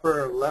sort of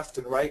upper left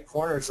and right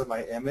corners of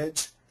my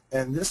image,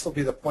 and this will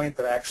be the point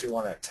that I actually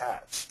want to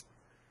attach.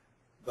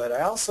 But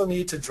I also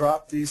need to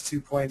drop these 2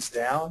 points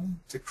down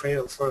to create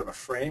a sort of a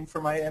frame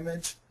for my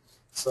image.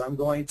 So I'm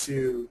going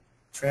to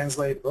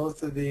translate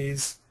both of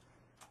these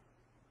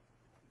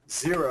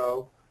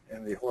 0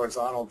 in the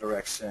horizontal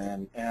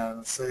direction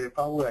and say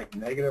probably like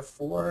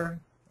 -4.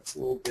 That's a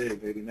little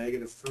big, maybe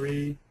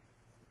 -3.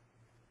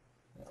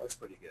 That looks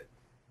pretty good.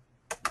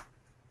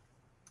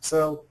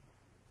 So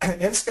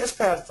in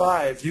Sketchpad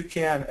 5, you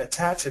can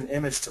attach an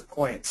image to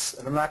points,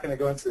 and I'm not going to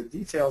go into the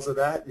details of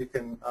that. You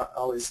can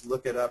always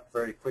look it up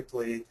very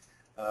quickly.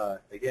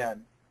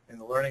 Again, in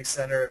the Learning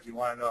Center, if you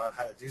want to know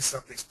how to do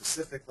something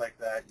specific like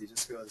that, you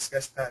just go to the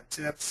Sketchpad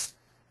Tips,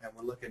 and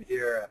we're looking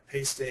here at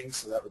pasting,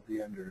 so that would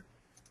be under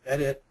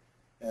Edit,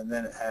 and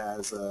then it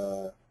has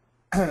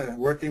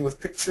working with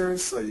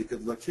pictures, so you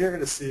could look here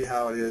to see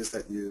how it is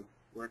that you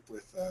work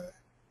with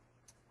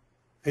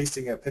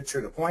pasting a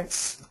picture to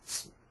points.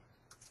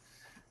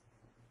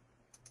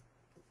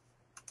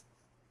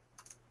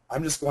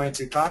 I'm just going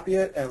to copy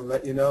it and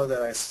let you know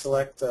that I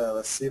select,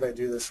 let's see if I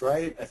do this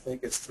right, I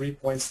think it's 3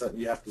 points that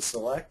you have to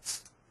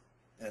select,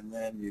 and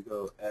then you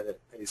go Edit,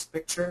 Paste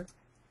Picture.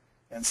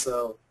 And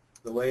so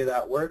the way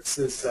that works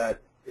is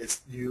that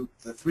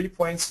the 3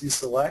 points you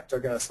select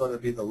are going to sort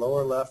of be the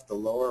lower left, the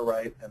lower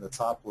right, and the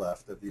top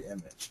left of the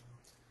image.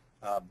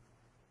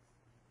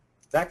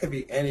 That could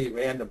be any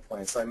random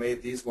points. I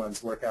made these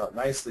ones work out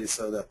nicely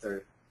so that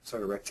they're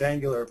sort of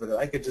rectangular, but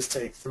I could just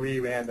take 3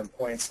 random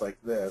points like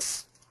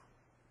this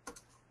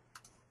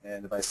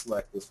And if I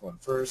select this one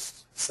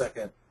first,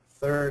 second,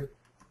 third,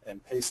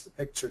 and paste the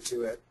picture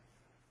to it,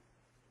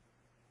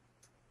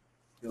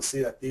 you'll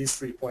see that these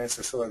 3 points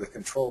are sort of the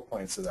control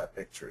points of that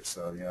picture.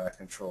 So, you know, that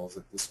controls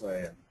it this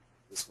way and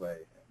this way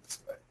and this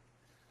way.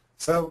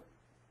 So,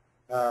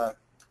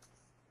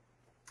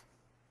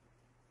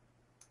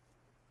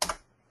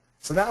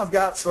 so now I've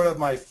got sort of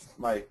my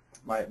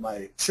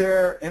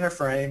chair in a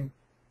frame,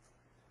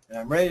 and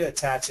I'm ready to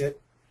attach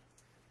it.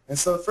 And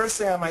so the first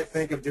thing I might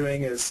think of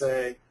doing is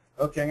say,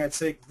 okay, I'm going to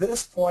take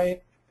this point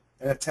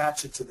and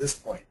attach it to this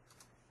point.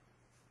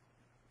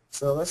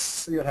 So let's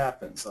see what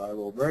happens. I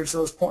will merge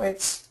those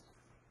points,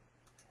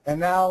 and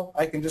now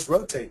I can just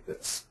rotate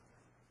this.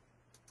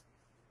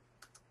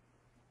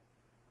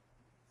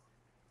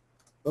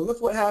 But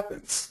look what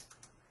happens.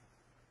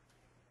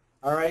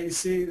 All right, you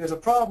see, there's a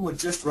problem with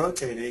just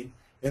rotating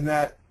in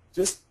that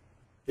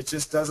it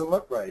just doesn't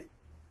look right,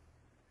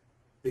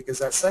 because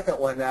that second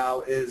one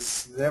now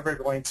is never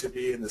going to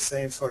be in the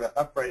same sort of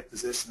upright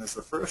position as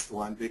the first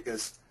one,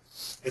 because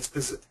its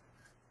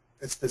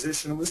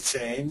position was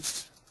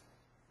changed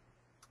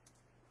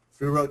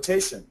through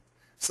rotation.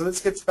 So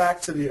this gets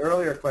back to the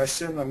earlier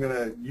question. I'm going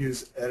to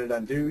use edit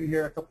undo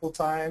here a couple of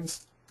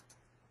times.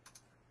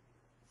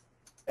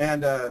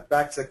 And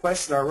back to the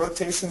question, are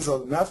rotations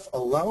enough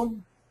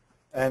alone?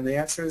 And the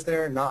answer is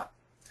they're not,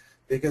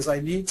 because I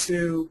need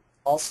to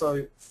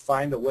also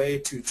find a way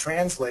to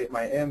translate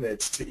my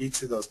image to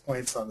each of those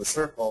points on the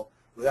circle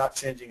without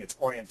changing its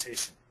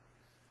orientation.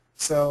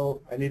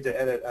 So I need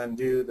to edit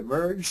undo the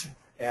merge,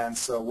 and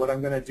so what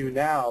I'm going to do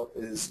now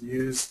is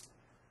use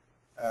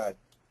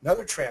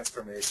another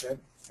transformation.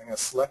 I'm going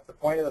to select the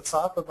point at the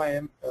top of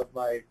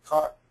my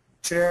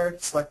chair,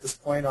 select this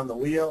point on the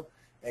wheel,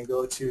 and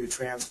go to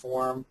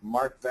transform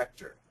mark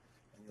vector.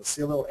 And you'll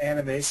see a little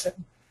animation,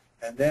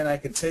 and then I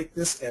can take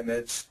this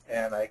image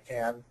and I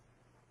can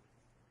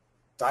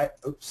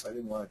oops, I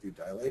didn't want to do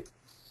dilate.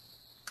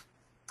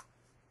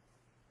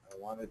 I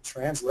want to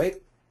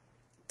translate,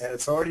 and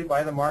it's already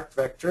by the marked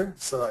vector,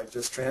 so I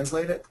just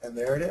translate it, and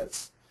there it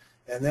is.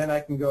 And then I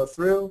can go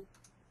through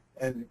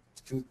and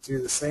can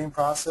do the same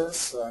process.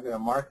 So I'm going to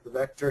mark the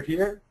vector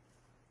here,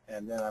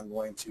 and then I'm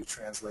going to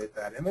translate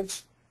that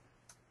image.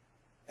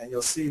 And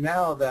you'll see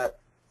now that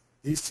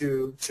these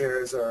two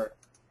chairs are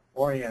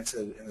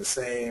oriented in the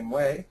same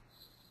way.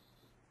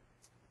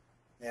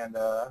 And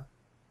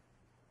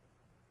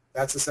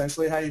that's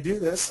essentially how you do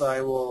this.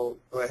 I will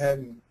go ahead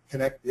and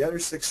connect the other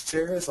 6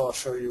 chairs. I'll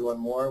show you one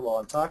more while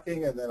I'm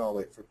talking, and then I'll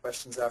wait for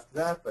questions after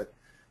that. But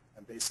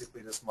I'm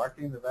basically just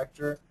marking the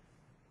vector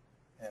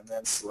and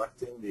then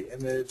selecting the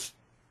image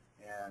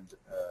and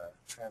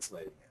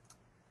translating it.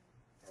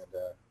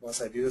 And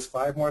once I do this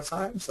 5 more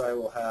times, I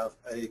will have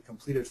a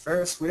completed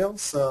Ferris wheel.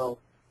 So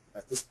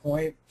at this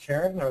point,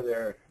 Karen, are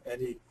there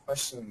any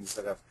questions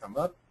that have come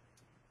up?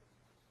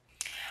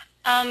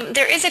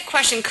 There is a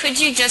question. Could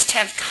you just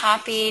have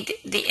copied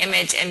the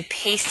image and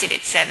pasted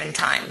it 7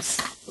 times,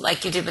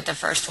 like you did with the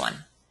first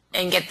one,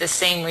 and get the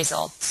same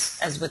results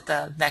as with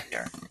the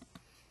vector?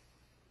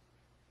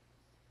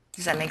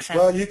 Does that make sense?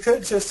 Well, you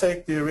could just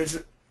take the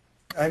original.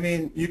 I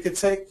mean, you could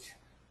take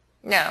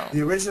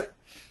the original.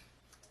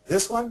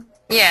 This one?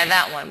 Yeah,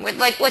 that one.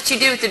 Like what you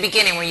did at the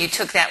beginning, where you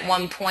took that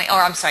one point, or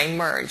I'm sorry,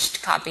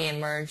 merged, copy and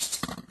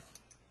merged.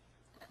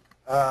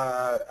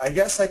 I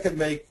guess I could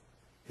make.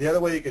 The other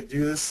way you could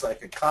do this, I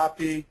could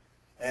copy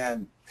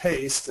and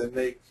paste and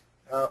make,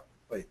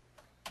 wait,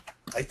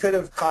 I could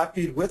have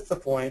copied with the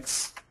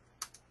points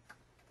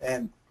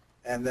and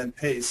then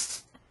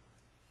paste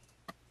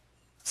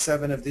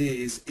 7 of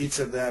these, each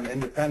of them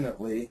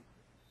independently,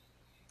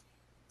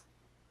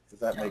 if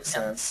that makes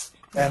sense.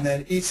 And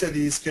then each of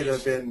these could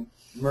have been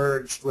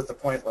merged with a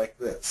point like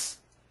this.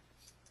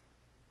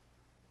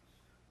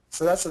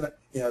 So that's,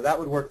 that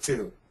would work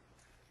too.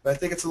 But I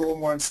think it's a little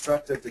more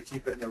instructive to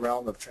keep it in the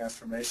realm of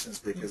transformations,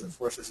 because it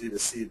forces you to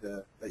see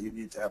that you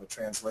need to have a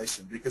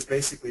translation. Because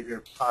basically if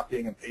you're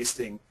copying and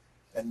pasting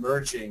and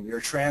merging, you're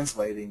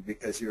translating,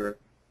 because you're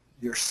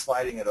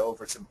sliding it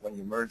over to when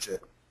you merge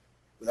it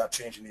without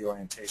changing the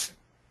orientation.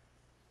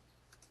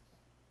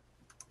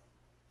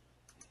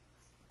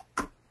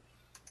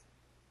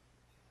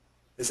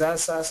 Is that a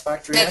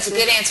satisfactory answer? That's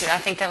a good answer. I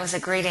think that was a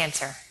great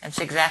answer. That's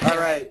exactly all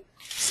right.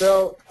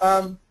 So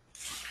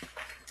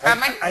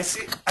I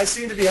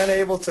seem to be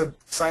unable to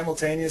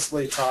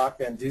simultaneously talk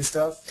and do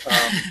stuff,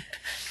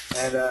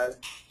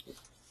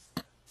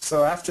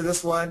 so after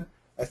this one,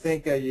 I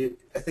think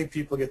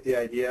people get the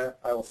idea.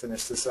 I will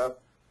finish this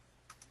up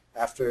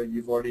after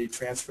you've already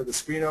transferred the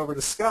screen over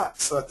to Scott.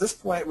 So at this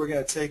point, we're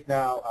going to take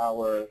now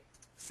our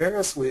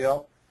Ferris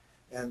wheel,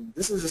 and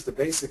this is just a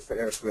basic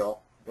Ferris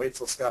wheel. Wait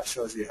till Scott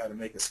shows you how to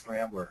make a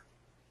scrambler.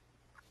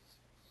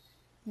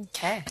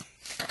 Okay.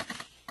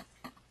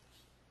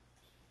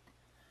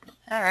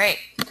 All right.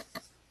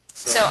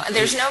 So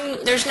there's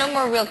no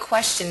more real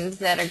questions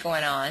that are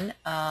going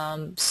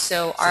on.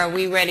 So are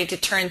we ready to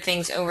turn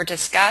things over to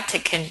Scott to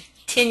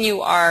continue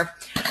our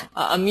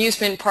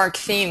amusement park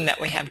theme that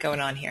we have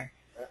going on here?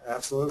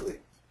 Absolutely.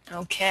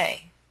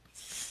 Okay.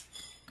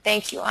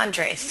 Thank you,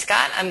 Andre.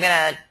 Scott, I'm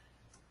going to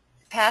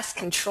pass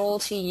control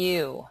to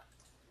you.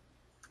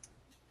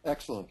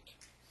 Excellent.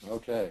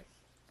 Okay.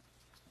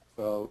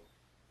 So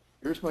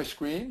here's my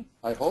screen,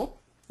 I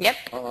hope. Yep.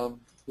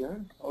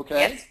 Here. Okay.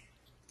 Yes.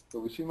 So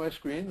we see my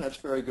screen. That's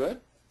very good.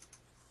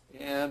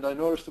 And I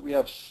notice that we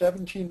have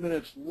 17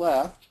 minutes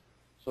left.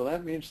 So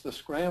that means the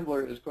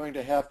scrambler is going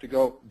to have to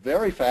go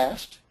very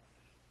fast.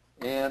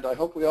 And I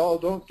hope we all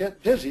don't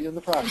get dizzy in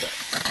the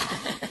process.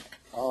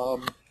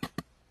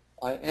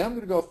 I am going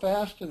to go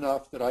fast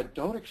enough that I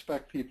don't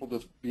expect people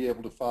to be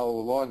able to follow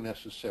along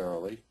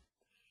necessarily.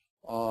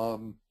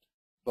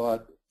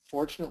 But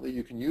fortunately,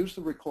 you can use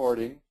the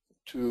recording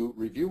to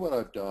review what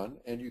I've done,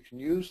 and you can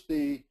use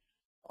the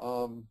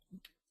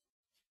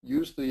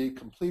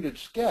completed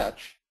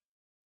sketch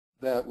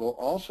that will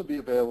also be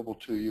available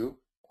to you.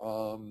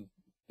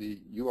 The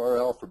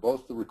URL for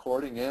both the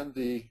recording and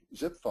the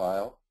zip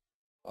file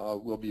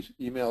will be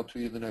emailed to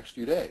you the next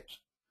few days.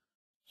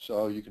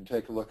 So you can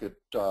take a look at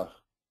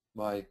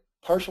my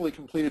partially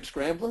completed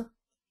scrambler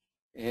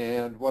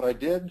and what I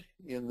did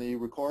in the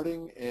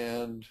recording,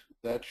 and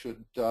that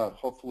should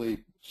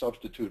hopefully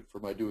substitute for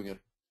my doing it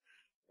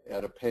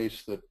at a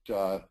pace that,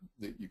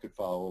 that you could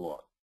follow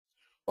along.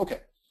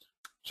 Okay,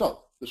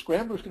 so the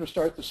scrambler is going to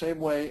start the same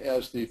way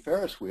as the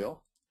Ferris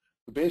wheel.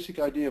 The basic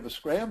idea of a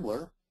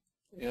scrambler,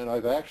 and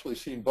I've actually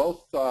seen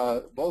both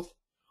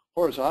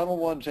horizontal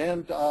ones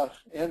and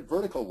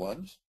vertical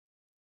ones,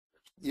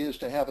 is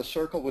to have a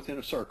circle within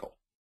a circle.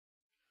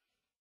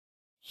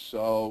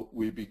 So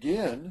we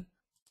begin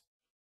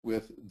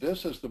with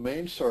this as the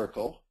main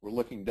circle. We're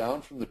looking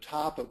down from the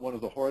top at one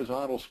of the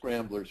horizontal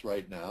scramblers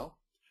right now.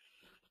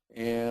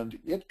 And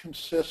it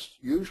consists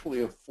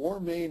usually of 4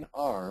 main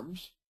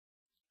arms.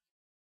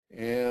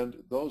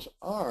 And those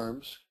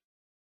arms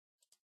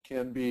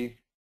can be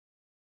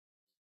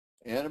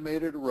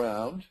animated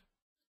around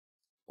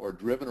or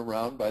driven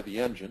around by the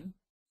engine.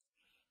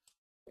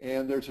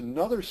 And there's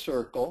another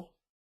circle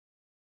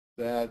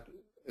that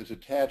is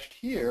attached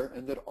here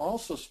and that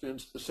also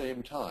spins at the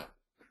same time.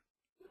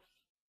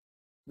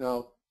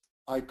 Now,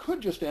 I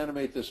could just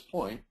animate this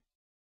point,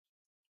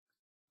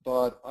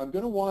 but I'm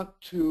going to want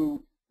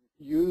to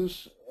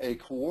use a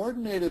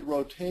coordinated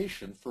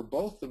rotation for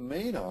both the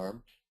main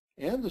arm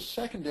and the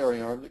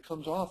secondary arm that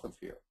comes off of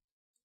here.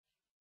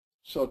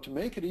 So to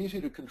make it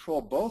easy to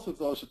control both of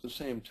those at the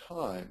same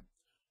time,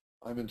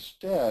 I'm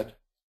instead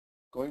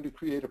going to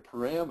create a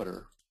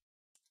parameter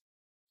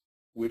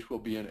which will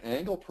be an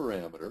angle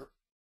parameter,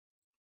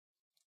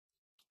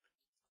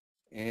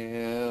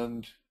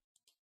 and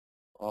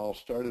I'll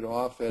start it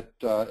off at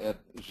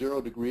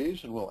 0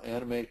 degrees and we'll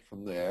animate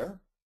from there.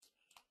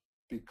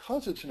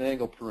 Because it's an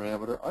angle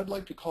parameter, I'd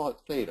like to call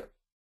it theta.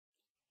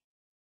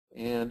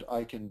 And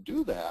I can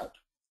do that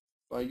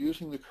by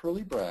using the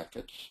curly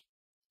brackets,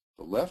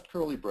 the left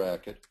curly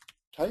bracket,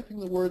 typing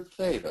the word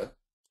theta,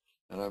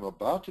 and I'm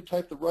about to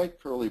type the right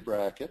curly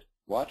bracket.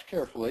 Watch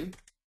carefully.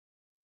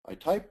 I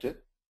typed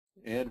it,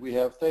 and we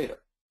have theta.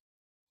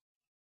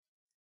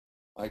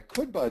 I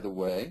could, by the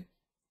way,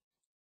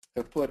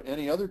 have put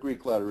any other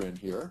Greek letter in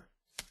here,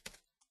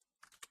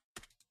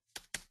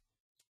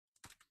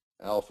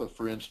 alpha,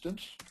 for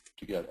instance,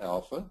 to get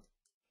alpha.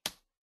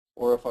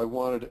 Or if I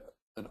wanted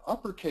an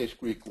uppercase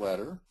Greek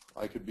letter,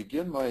 I could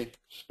begin my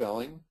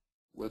spelling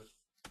with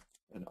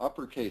an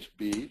uppercase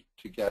B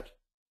to get,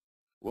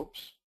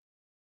 whoops.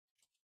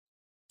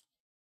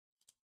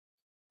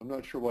 I'm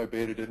not sure why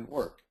beta didn't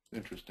work.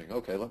 Interesting.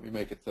 Okay, let me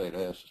make it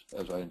theta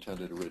as I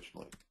intended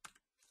originally.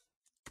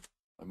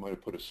 I might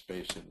have put a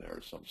space in there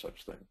or some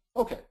such thing.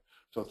 Okay,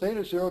 so theta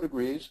is 0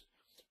 degrees.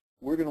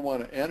 We're going to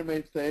want to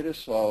animate theta,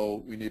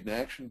 so we need an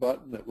action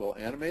button that will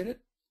animate it.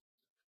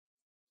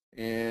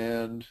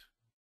 And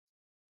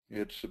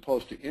it's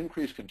supposed to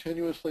increase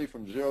continuously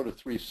from 0 to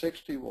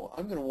 360. Well,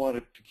 I'm going to want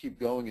it to keep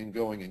going and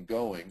going and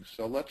going.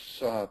 So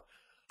let's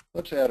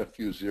add a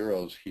few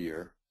zeros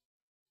here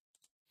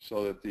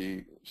so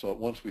that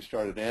once we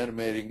started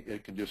animating,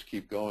 it can just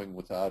keep going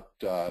without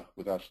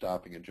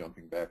stopping and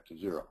jumping back to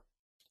 0.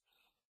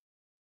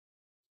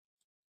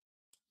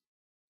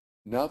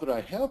 Now that I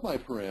have my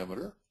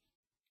parameter,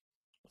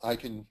 I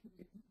can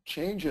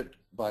change it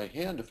by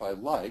hand if I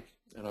like,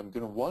 and I'm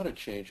going to want to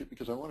change it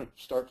because I want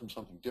to start from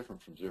something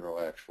different from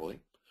 0 actually.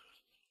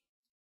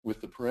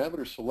 With the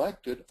parameter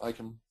selected, I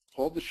can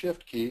hold the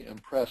Shift key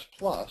and press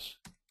plus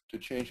to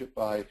change it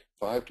by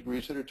 5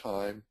 degrees at a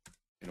time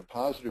in a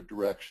positive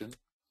direction,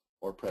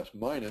 or press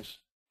minus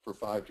for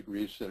 5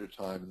 degrees at a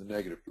time in the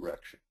negative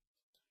direction.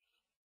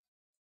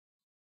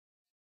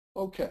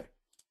 Okay,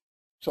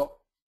 so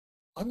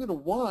I'm going to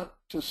want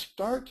to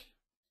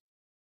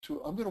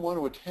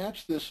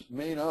attach this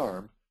main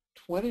arm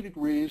 20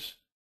 degrees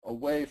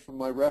away from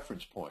my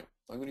reference point.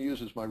 I'm going to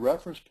use as my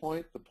reference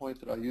point the point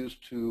that I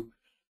used to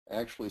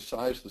actually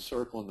size the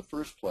circle in the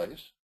first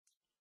place.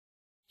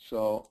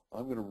 So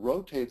I'm going to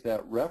rotate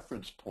that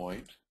reference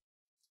point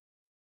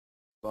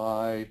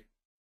by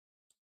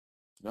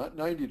not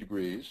 90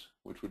 degrees,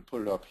 which would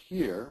put it up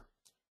here,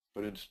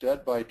 but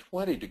instead by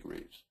 20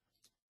 degrees.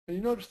 And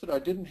you notice that I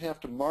didn't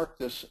have to mark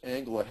this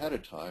angle ahead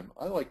of time.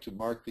 I like to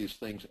mark these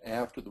things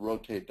after the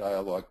rotate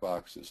dialog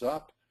box is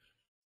up,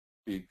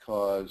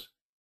 because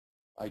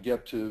I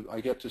get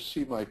to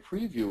see my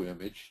preview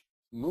image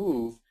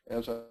move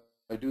as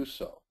I do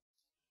so.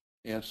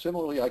 And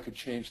similarly, I could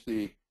change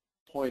the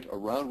point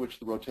around which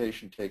the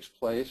rotation takes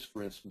place.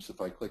 For instance, if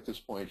I click this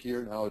point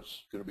here, now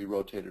it's going to be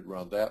rotated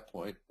around that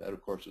point. That,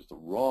 of course, is the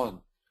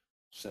wrong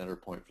center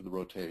point for the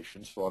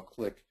rotation. So I'll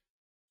click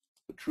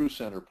the true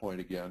center point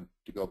again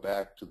to go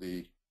back to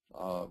the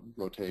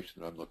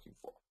rotation that I'm looking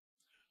for.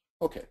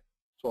 Okay,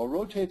 so I'll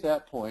rotate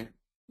that point.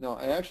 Now,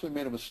 I actually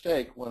made a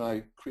mistake when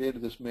I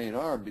created this main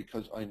arm,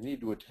 because I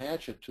need to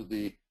attach it to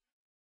the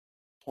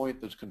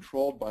point that's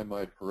controlled by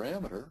my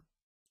parameter.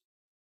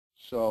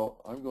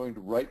 So I'm going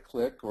to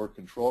right-click or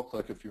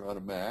control-click if you're on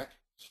a Mac,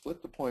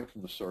 split the point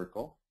from the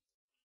circle,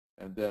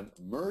 and then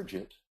merge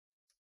it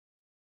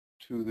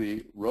to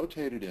the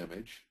rotated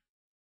image.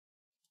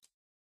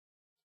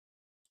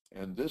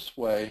 And this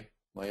way,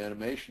 my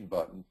animation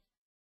button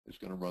is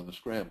going to run the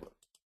scrambler.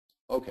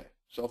 Okay,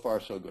 so far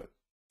so good.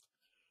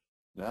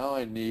 Now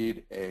I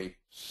need a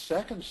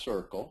second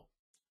circle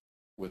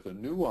with a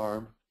new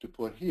arm to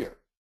put here.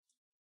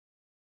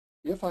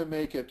 If I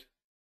make it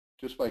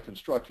just by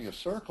constructing a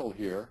circle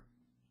here,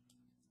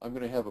 I'm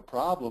going to have a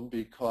problem,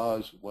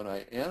 because when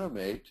I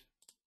animate,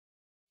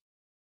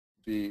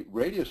 the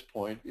radius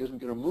point isn't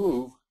going to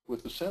move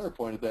with the center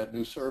point of that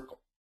new circle.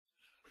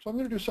 So I'm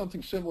going to do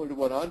something similar to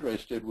what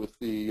Andres did with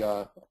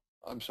the,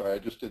 I'm sorry, I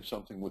just did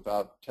something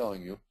without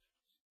telling you.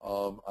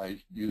 I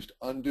used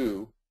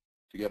undo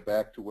to get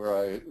back to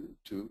where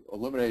to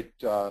eliminate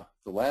the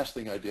last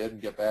thing I did and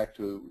get back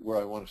to where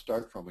I want to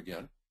start from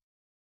again.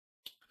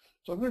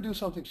 So I'm going to do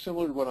something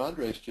similar to what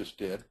Andres just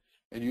did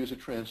and use a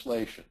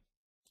translation.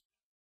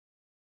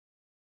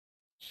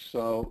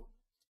 So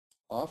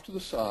off to the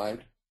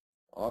side,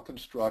 I'll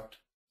construct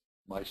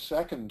my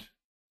second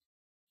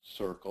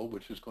circle,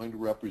 which is going to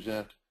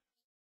represent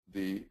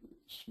the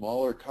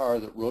smaller car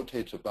that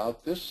rotates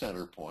about this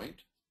center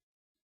point.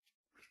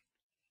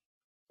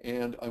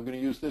 And I'm going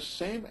to use this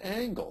same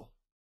angle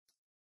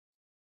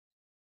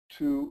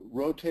to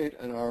rotate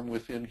an arm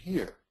within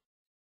here.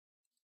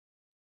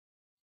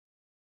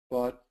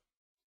 But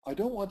I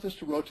don't want this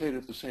to rotate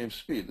at the same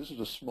speed. This is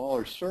a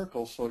smaller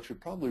circle, so it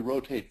should probably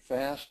rotate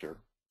faster.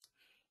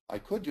 I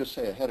could just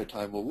say ahead of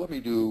time, well, let me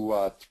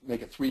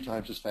make it 3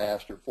 times as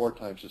fast or 4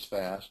 times as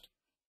fast.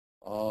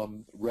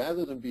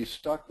 Rather than be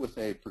stuck with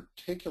a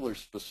particular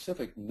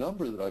specific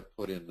number that I've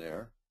put in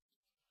there,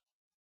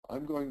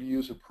 I'm going to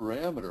use a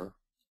parameter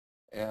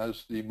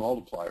as the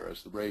multiplier,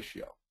 as the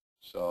ratio.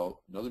 So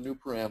another new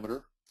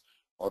parameter,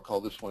 I'll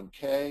call this one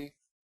K,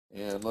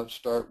 and let's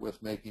start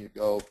with making it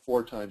go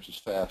 4 times as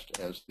fast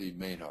as the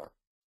main arm.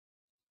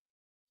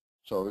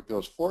 So it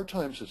goes 4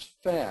 times as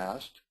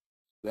fast.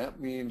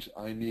 That means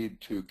I need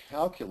to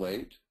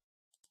calculate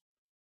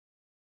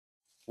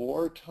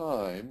 4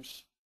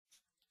 times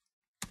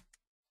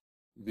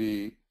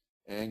the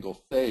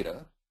angle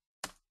theta.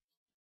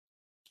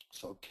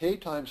 So K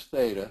times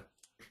theta,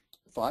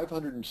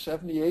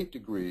 578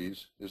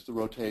 degrees is the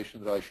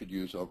rotation that I should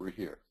use over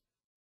here.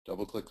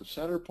 Double-click the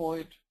center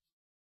point,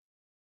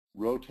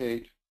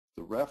 rotate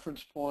the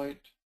reference point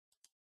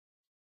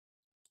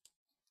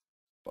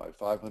by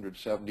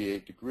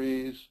 578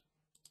 degrees,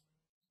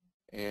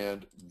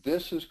 and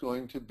this is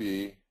going to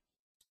be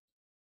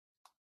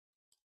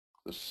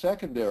the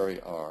secondary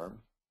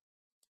arm.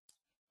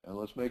 And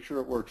let's make sure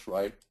it works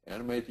right.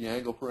 Animate the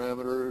angle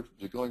parameter.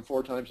 Is it going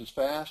 4 times as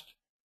fast?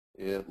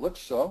 It looks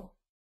so.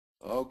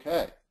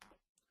 Okay.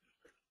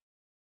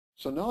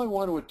 So now I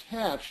want to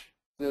attach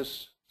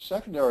this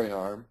secondary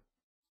arm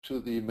to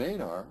the main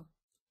arm.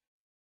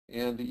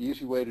 And the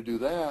easy way to do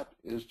that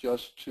is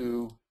just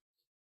to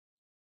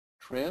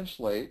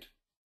translate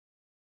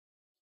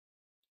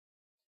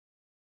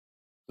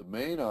the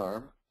main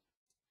arm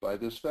by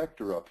this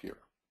vector up here.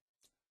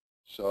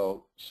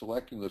 So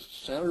selecting the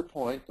center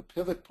point, the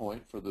pivot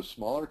point for the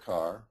smaller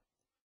car,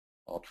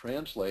 I'll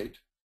translate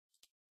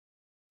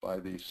by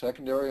the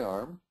secondary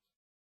arm,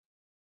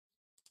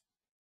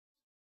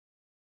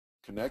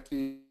 connect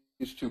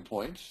these 2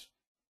 points,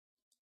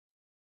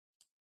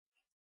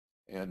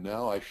 and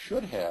now I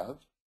should have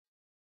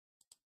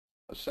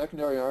a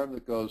secondary arm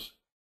that goes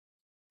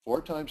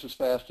 4 times as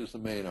fast as the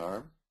main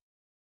arm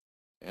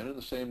and in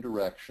the same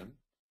direction.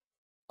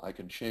 I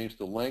can change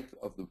the length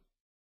of the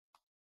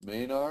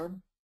main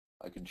arm.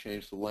 I can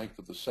change the length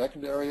of the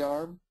secondary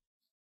arm.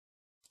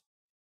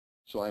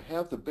 So I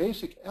have the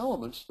basic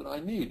elements that I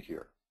need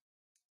here.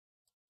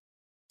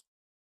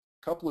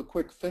 A couple of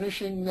quick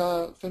finishing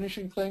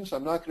things.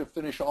 I'm not going to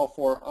finish all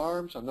 4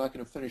 arms. I'm not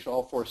going to finish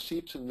all 4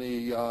 seats in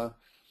the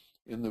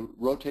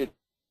rotating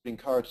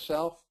car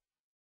itself,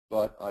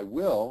 but I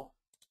will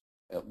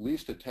at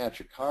least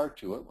attach a car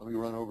to it. Let me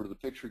run over to the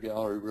picture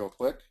gallery real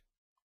quick.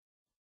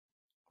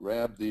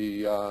 Grab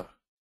the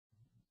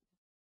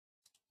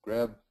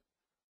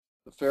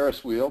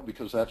Ferris wheel,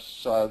 because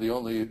that's the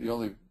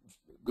only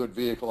good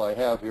vehicle I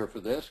have here for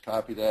this.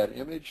 Copy that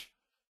image,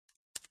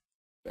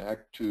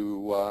 back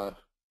to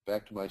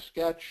my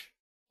sketch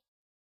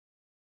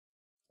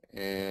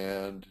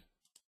and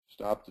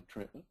stop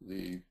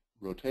the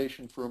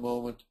rotation for a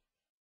moment.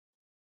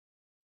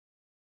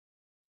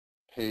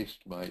 Paste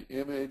my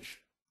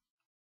image.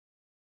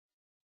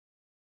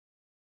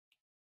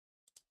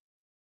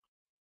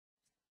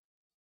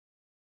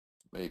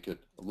 Make it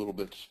a little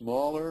bit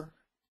smaller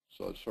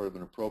so it's sort of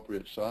an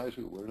appropriate size.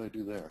 Ooh, what did I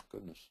do there?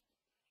 Goodness.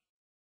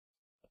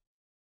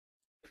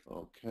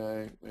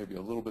 Okay, maybe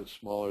a little bit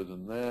smaller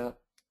than that.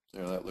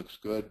 There, that looks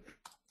good.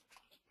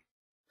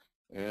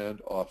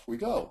 And off we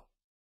go.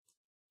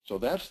 So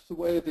that's the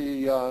way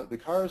the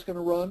car is going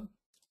to run.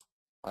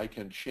 I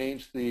can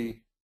change the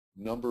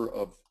number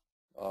of,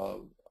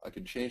 I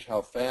can change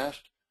how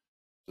fast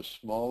the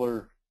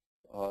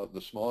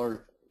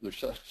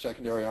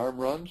secondary arm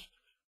runs.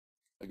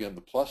 Again,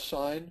 the plus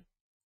sign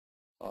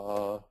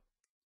to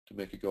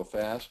make it go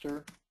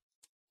faster.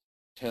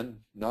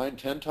 9,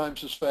 10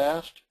 times as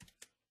fast.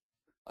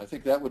 I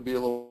think that would be a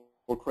little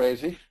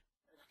crazy.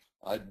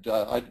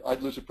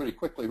 I'd lose it pretty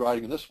quickly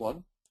riding this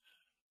one.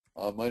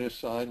 Minus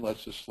sign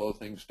lets us slow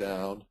things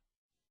down.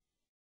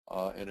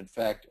 And in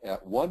fact,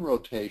 at 1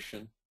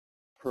 rotation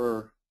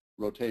per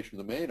rotation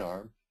of the main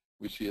arm,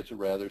 we see it's a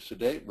rather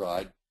sedate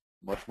ride,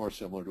 much more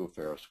similar to a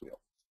Ferris wheel.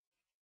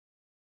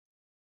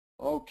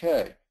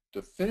 Okay,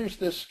 to finish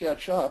this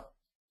sketch up,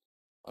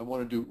 I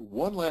want to do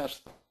one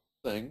last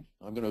thing.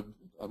 I'm going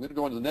to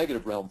go into the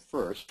negative realm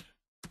first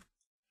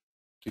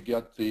to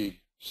get the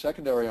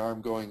secondary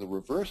arm going the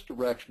reverse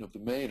direction of the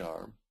main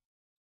arm,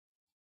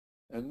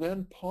 and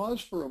then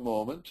pause for a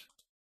moment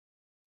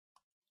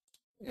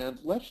and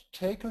let's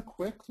take a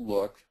quick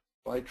look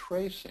by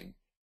tracing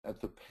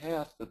at the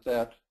path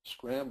that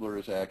scrambler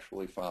is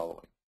actually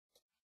following.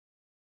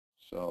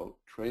 So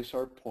trace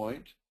our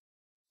point,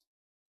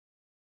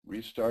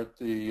 restart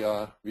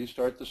the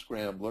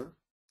scrambler,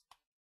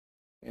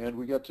 and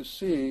we get to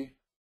see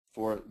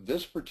for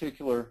this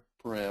particular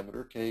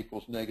parameter, k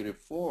equals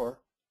 -4,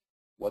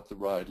 what the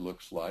ride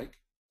looks like.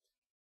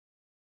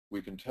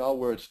 We can tell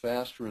where it's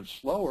faster and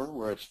slower.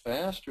 Where it's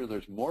faster,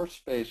 there's more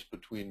space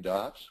between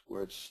dots.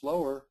 Where it's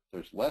slower,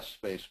 there's less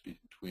space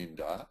between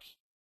dots.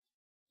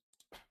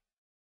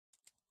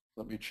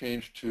 Let me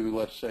change to,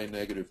 let's say,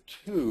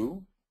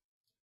 -2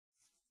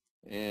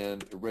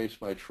 and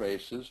erase my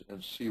traces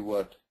and see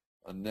what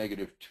a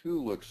 -2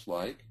 looks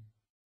like.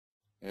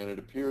 And it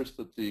appears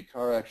that the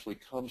car actually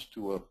comes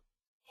to a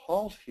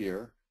halt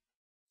here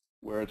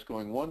where it's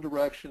going one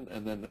direction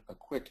and then a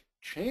quick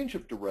change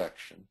of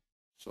direction.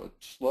 So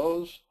it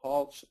slows,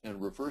 halts,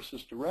 and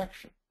reverses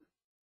direction.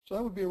 So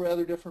that would be a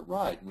rather different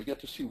ride. And we get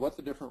to see what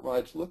the different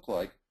rides look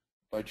like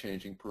by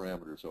changing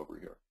parameters over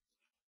here.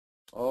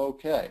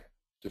 Okay,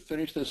 to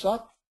finish this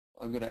up,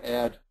 I'm going to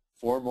add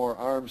 4 more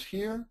arms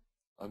here.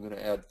 I'm going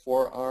to add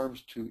 4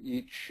 arms to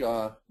each,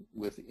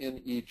 within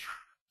each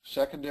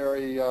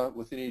secondary,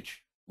 within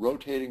each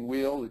rotating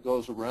wheel that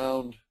goes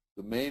around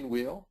the main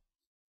wheel,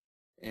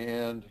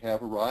 and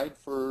have a ride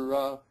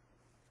for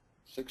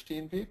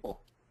 16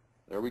 people.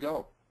 There we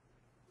go.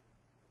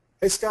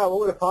 Hey Scott, what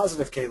would a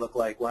positive K look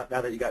like now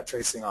that you got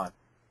tracing on?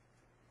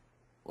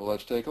 Well,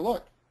 let's take a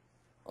look.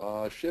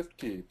 Shift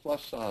key,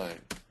 plus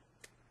sign.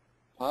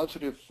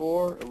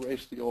 +4,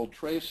 erase the old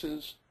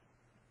traces,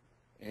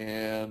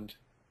 and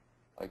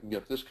I can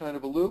get this kind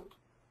of a loop.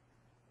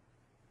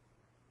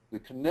 The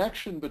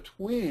connection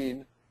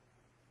between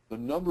the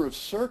number of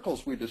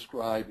circles we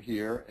describe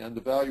here and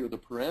the value of the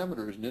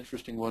parameter is an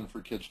interesting one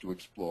for kids to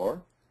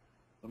explore.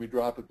 Let me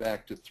drop it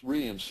back to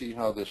 3 and see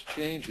how this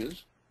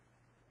changes.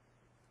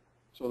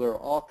 So there are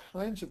all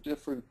kinds of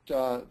different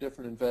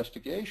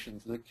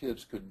investigations that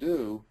kids could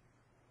do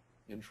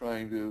in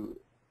trying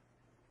to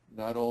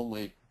not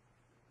only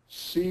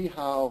see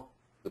how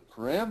the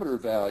parameter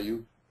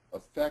value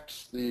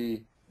affects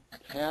the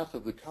path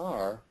of the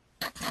car,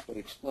 but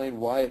explain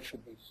why it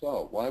should be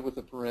so. Why with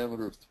a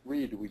parameter of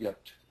 3 do we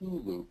get 2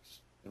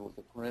 loops, and with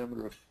a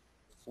parameter of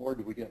 4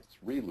 do we get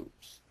 3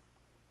 loops?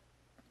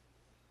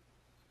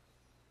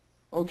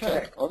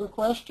 Okay, other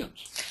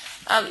questions?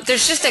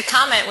 There's just a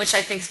comment which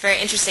I think is very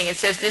interesting. It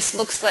says, this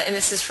looks like, and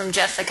this is from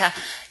Jessica,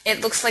 it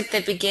looks like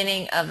the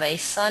beginning of a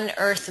Sun,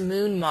 Earth,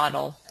 Moon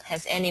model.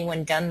 Has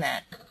anyone done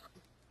that?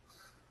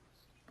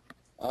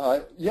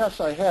 Yes,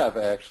 I have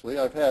actually.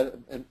 I've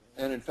had, and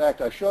in fact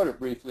I showed it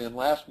briefly in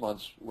last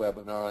month's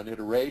webinar on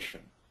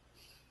iteration.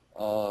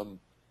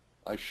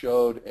 I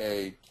showed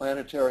a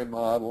planetary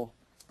model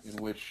in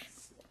which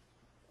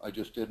I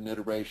just did an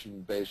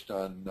iteration based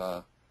on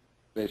the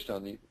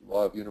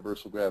law of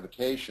universal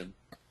gravitation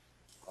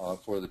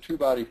for the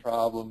 2-body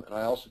problem, and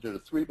I also did a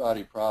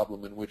 3-body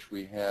problem in which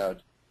we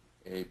had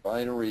a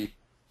binary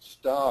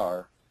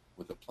star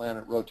with a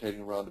planet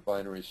rotating around a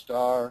binary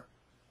star,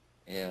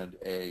 and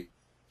a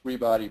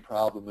 3-body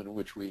problem in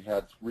which we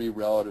had 3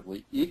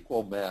 relatively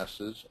equal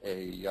masses,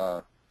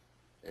 I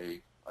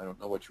don't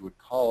know what you would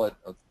call it,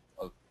 a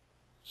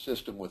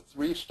system with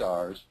 3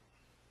 stars,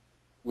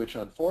 which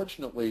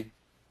unfortunately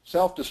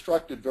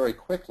self-destructed very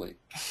quickly.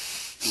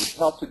 It would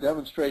help to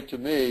demonstrate to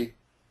me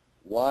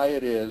why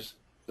it is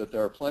that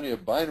there are plenty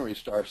of binary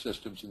star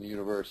systems in the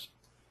universe,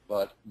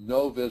 but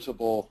no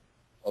visible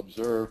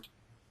observed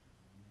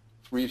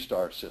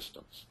 3-star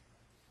systems.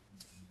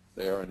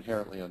 They are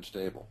inherently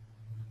unstable.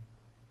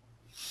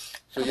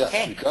 So yes,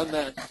 Okay. we've done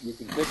that. You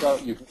can pick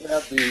out, you can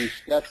grab the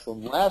sketch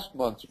from last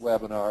month's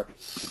webinar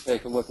to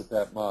take a look at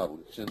that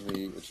model. It's in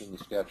the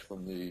sketch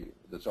from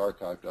that's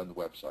archived on the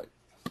website.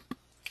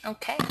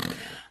 Okay.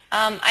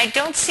 I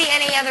don't see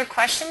any other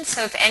questions,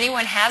 so if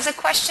anyone has a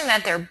question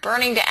that they're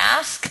burning to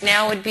ask,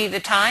 now would be the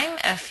time.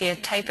 If you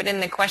type it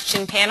in the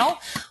question panel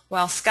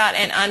while Scott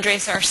and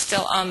Andres are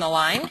still on the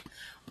line.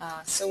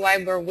 So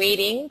while we're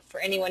waiting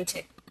for anyone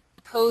to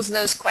pose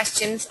those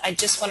questions, I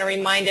just want to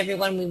remind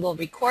everyone we will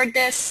record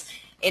this.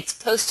 It's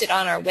posted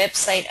on our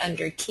website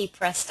under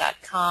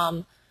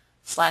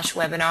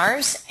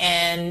keypress.com/webinars,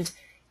 and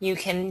you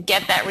can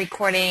get that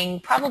recording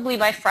probably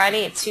by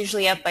Friday. It's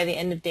usually up by the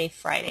end of day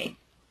Friday.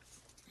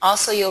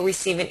 Also, you'll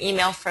receive an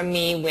email from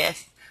me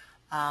with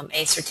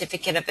a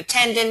certificate of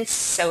attendance,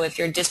 so if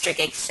your district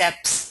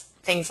accepts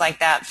things like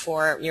that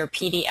for your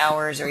PD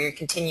hours or your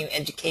continuing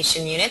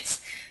education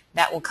units,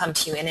 that will come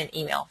to you in an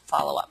email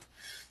follow-up.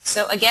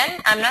 So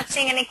again, I'm not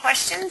seeing any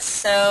questions,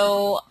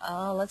 so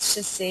let's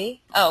just see.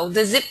 Oh,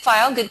 the zip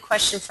file, good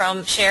question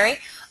from Sherry.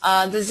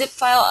 The zip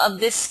file of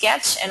this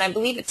sketch, and I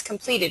believe it's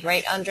completed,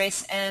 right,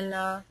 Andres and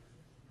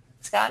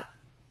Scott?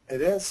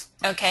 It is.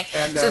 Okay,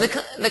 and, so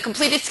the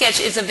completed sketch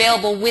is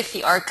available with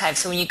the archive.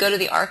 So when you go to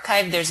the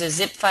archive, there's a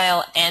zip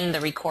file and the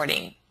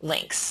recording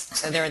links.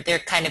 So they're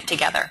kind of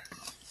together.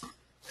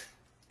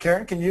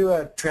 Karen, can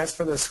you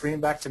transfer the screen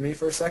back to me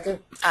for a second?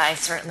 I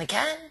certainly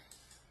can.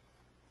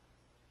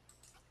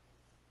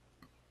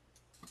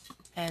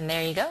 And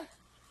there you go.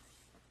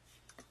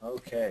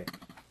 Okay.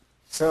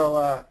 So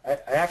I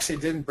actually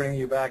didn't bring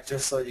you back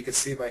just so you could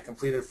see my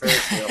completed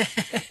Ferris wheel.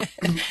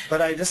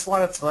 But I just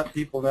wanted to let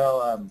people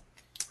know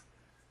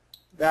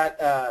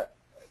that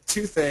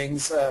two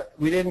things.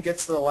 We didn't get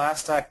to the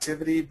last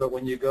activity, but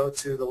when you go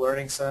to the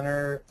Learning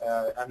Center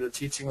under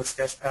Teaching with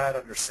Sketchpad,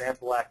 under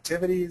Sample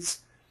Activities,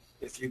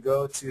 if you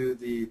go to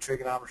the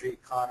Trigonometry,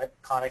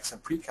 Conics,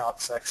 and Pre-Calc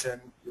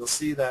section, you'll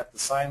see that the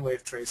sine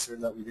wave tracer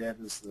that we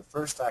did is the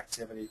first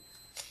activity.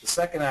 The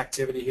second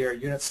activity here,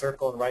 unit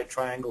circle and right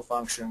triangle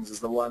functions, is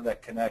the one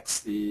that connects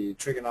the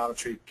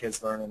trigonometry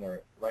kids learn in a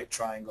right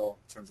triangle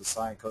in terms of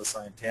sine,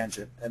 cosine,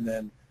 tangent, and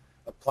then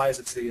applies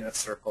it to the unit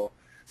circle.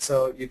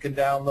 So you can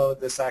download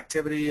this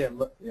activity,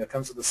 and it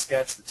comes with the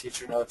sketch, the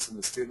teacher notes, and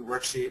the student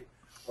worksheet,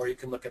 or you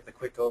can look at the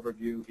quick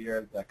overview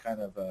here that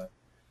kind of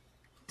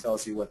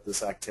tells you what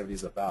this activity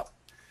is about.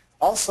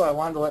 Also, I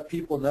wanted to let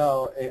people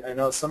know, I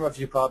know some of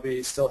you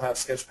probably still have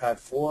Sketchpad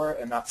 4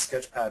 and not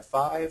Sketchpad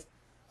 5.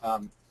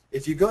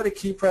 If you go to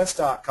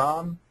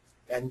keypress.com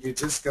and you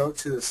just go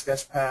to the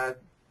Sketchpad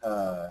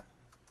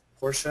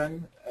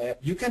portion,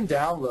 you can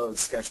download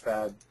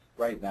Sketchpad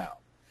right now.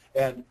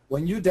 And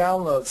when you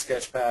download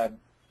Sketchpad,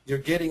 you're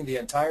getting the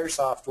entire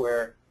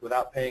software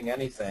without paying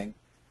anything.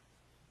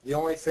 The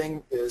only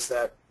thing is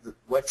that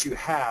what you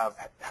have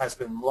has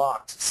been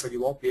locked, so you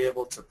won't be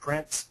able to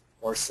print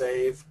or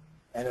save,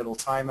 and it'll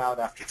time out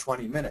after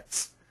 20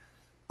 minutes.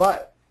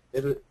 But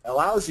it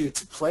allows you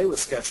to play with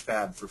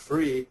Sketchpad for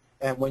free.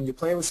 And when you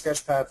play with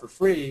Sketchpad for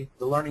free,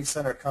 the Learning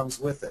Center comes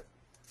with it.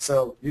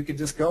 So you can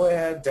just go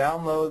ahead,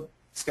 download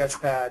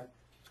Sketchpad,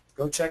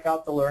 go check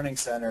out the Learning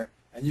Center,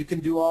 and you can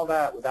do all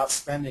that without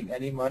spending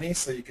any money,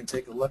 so you can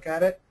take a look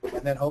at it,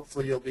 and then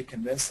hopefully you'll be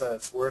convinced that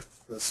it's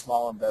worth the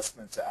small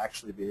investment to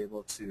actually be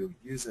able to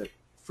use it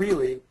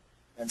freely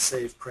and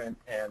save, print,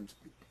 and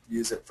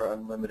use it for an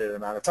unlimited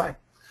amount of time.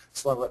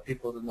 Just want to let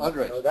people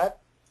know that.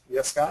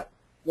 Yes, Scott?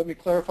 Let me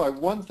clarify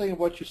one thing of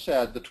what you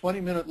said. The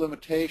 20-minute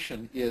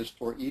limitation is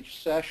for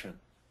each session.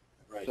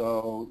 Right.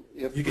 So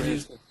if, for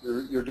instance,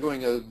 you're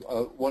doing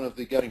one of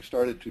the Getting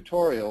Started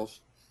tutorials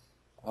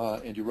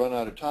and you run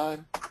out of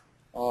time,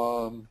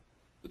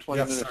 the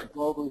 20 minutes is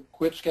over,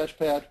 quit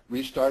Sketchpad,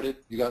 restart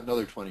it, you got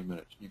another 20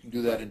 minutes. You can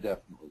do that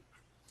indefinitely.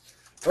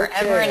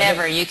 Forever and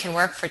ever, you can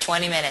work for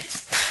 20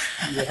 minutes.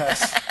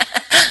 Yes.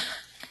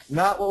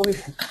 Not what we...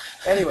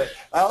 Anyway,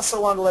 I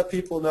also want to let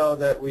people know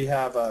that we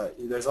have,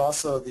 there's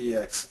also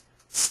the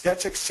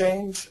Sketch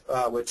Exchange,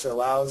 which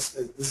allows,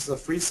 this is a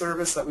free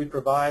service that we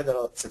provide.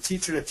 It's a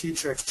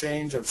teacher-to-teacher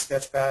exchange of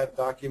Sketchpad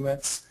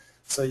documents.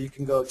 So you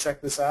can go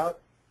check this out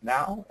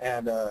now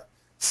and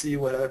see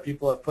what other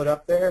people have put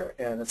up there.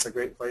 And it's a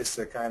great place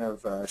to kind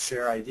of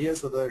share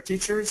ideas with other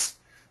teachers.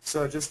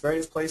 So just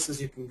various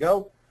places you can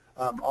go.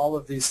 All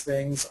of these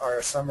things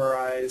are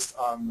summarized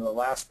on the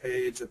last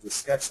page of the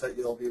sketch that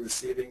you'll be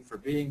receiving for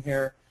being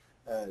here.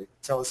 It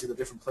tells you the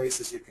different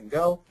places you can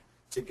go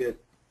to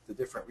get the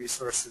different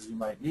resources you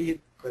might need.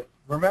 But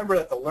remember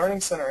that the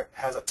Learning Center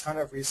has a ton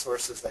of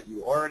resources that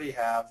you already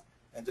have,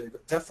 and to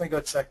definitely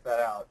go check that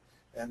out.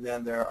 And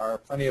then there are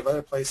plenty of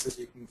other places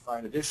you can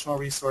find additional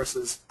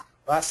resources.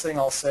 Last thing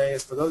I'll say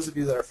is for those of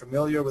you that are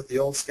familiar with the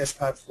old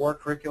Sketchpad 4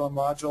 curriculum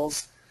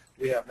modules,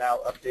 we have now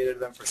updated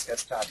them for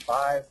Sketchpad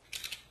 5.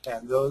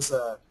 And those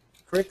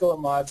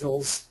curriculum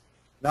modules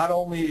not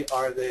only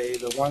are they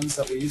the ones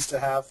that we used to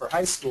have for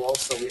high school,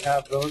 so we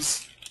have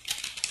those.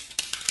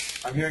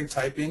 I'm hearing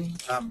typing.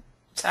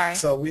 Sorry.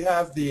 So we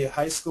have the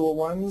high school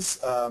ones,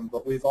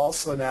 but we've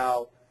also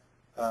now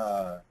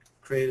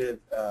created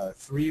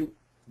 3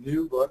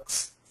 new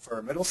books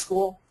for middle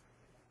school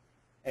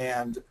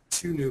and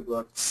 2 new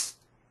books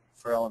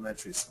for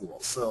elementary school.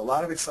 So a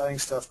lot of exciting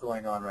stuff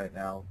going on right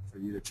now for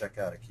you to check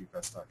out at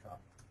keypress.com.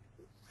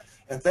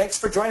 And thanks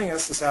for joining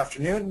us this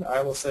afternoon.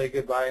 I will say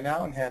goodbye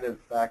now and hand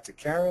it back to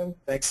Karen.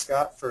 Thanks,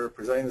 Scott, for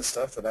presenting the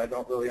stuff that I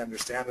don't really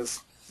understand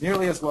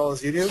nearly as well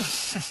as you do.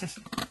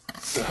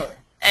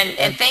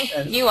 And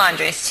thank you,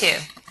 Andres, too,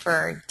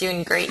 for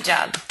doing a great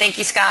job. Thank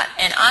you, Scott.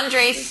 And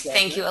Andres,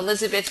 thank you,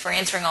 Elizabeth, for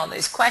answering all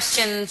those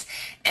questions.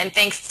 And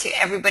thanks to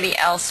everybody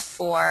else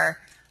for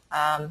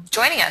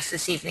joining us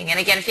this evening. And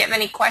again, if you have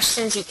any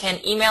questions, you can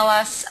email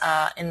us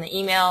in the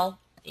email.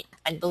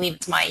 I believe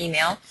it's my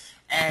email.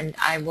 And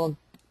I will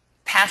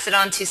pass it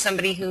on to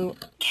somebody who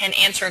can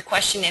answer a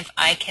question if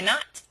I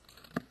cannot.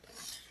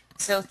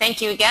 So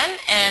thank you again,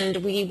 and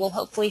we will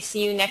hopefully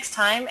see you next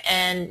time,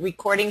 and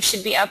recording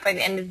should be up by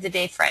the end of the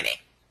day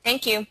Friday.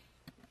 Thank you.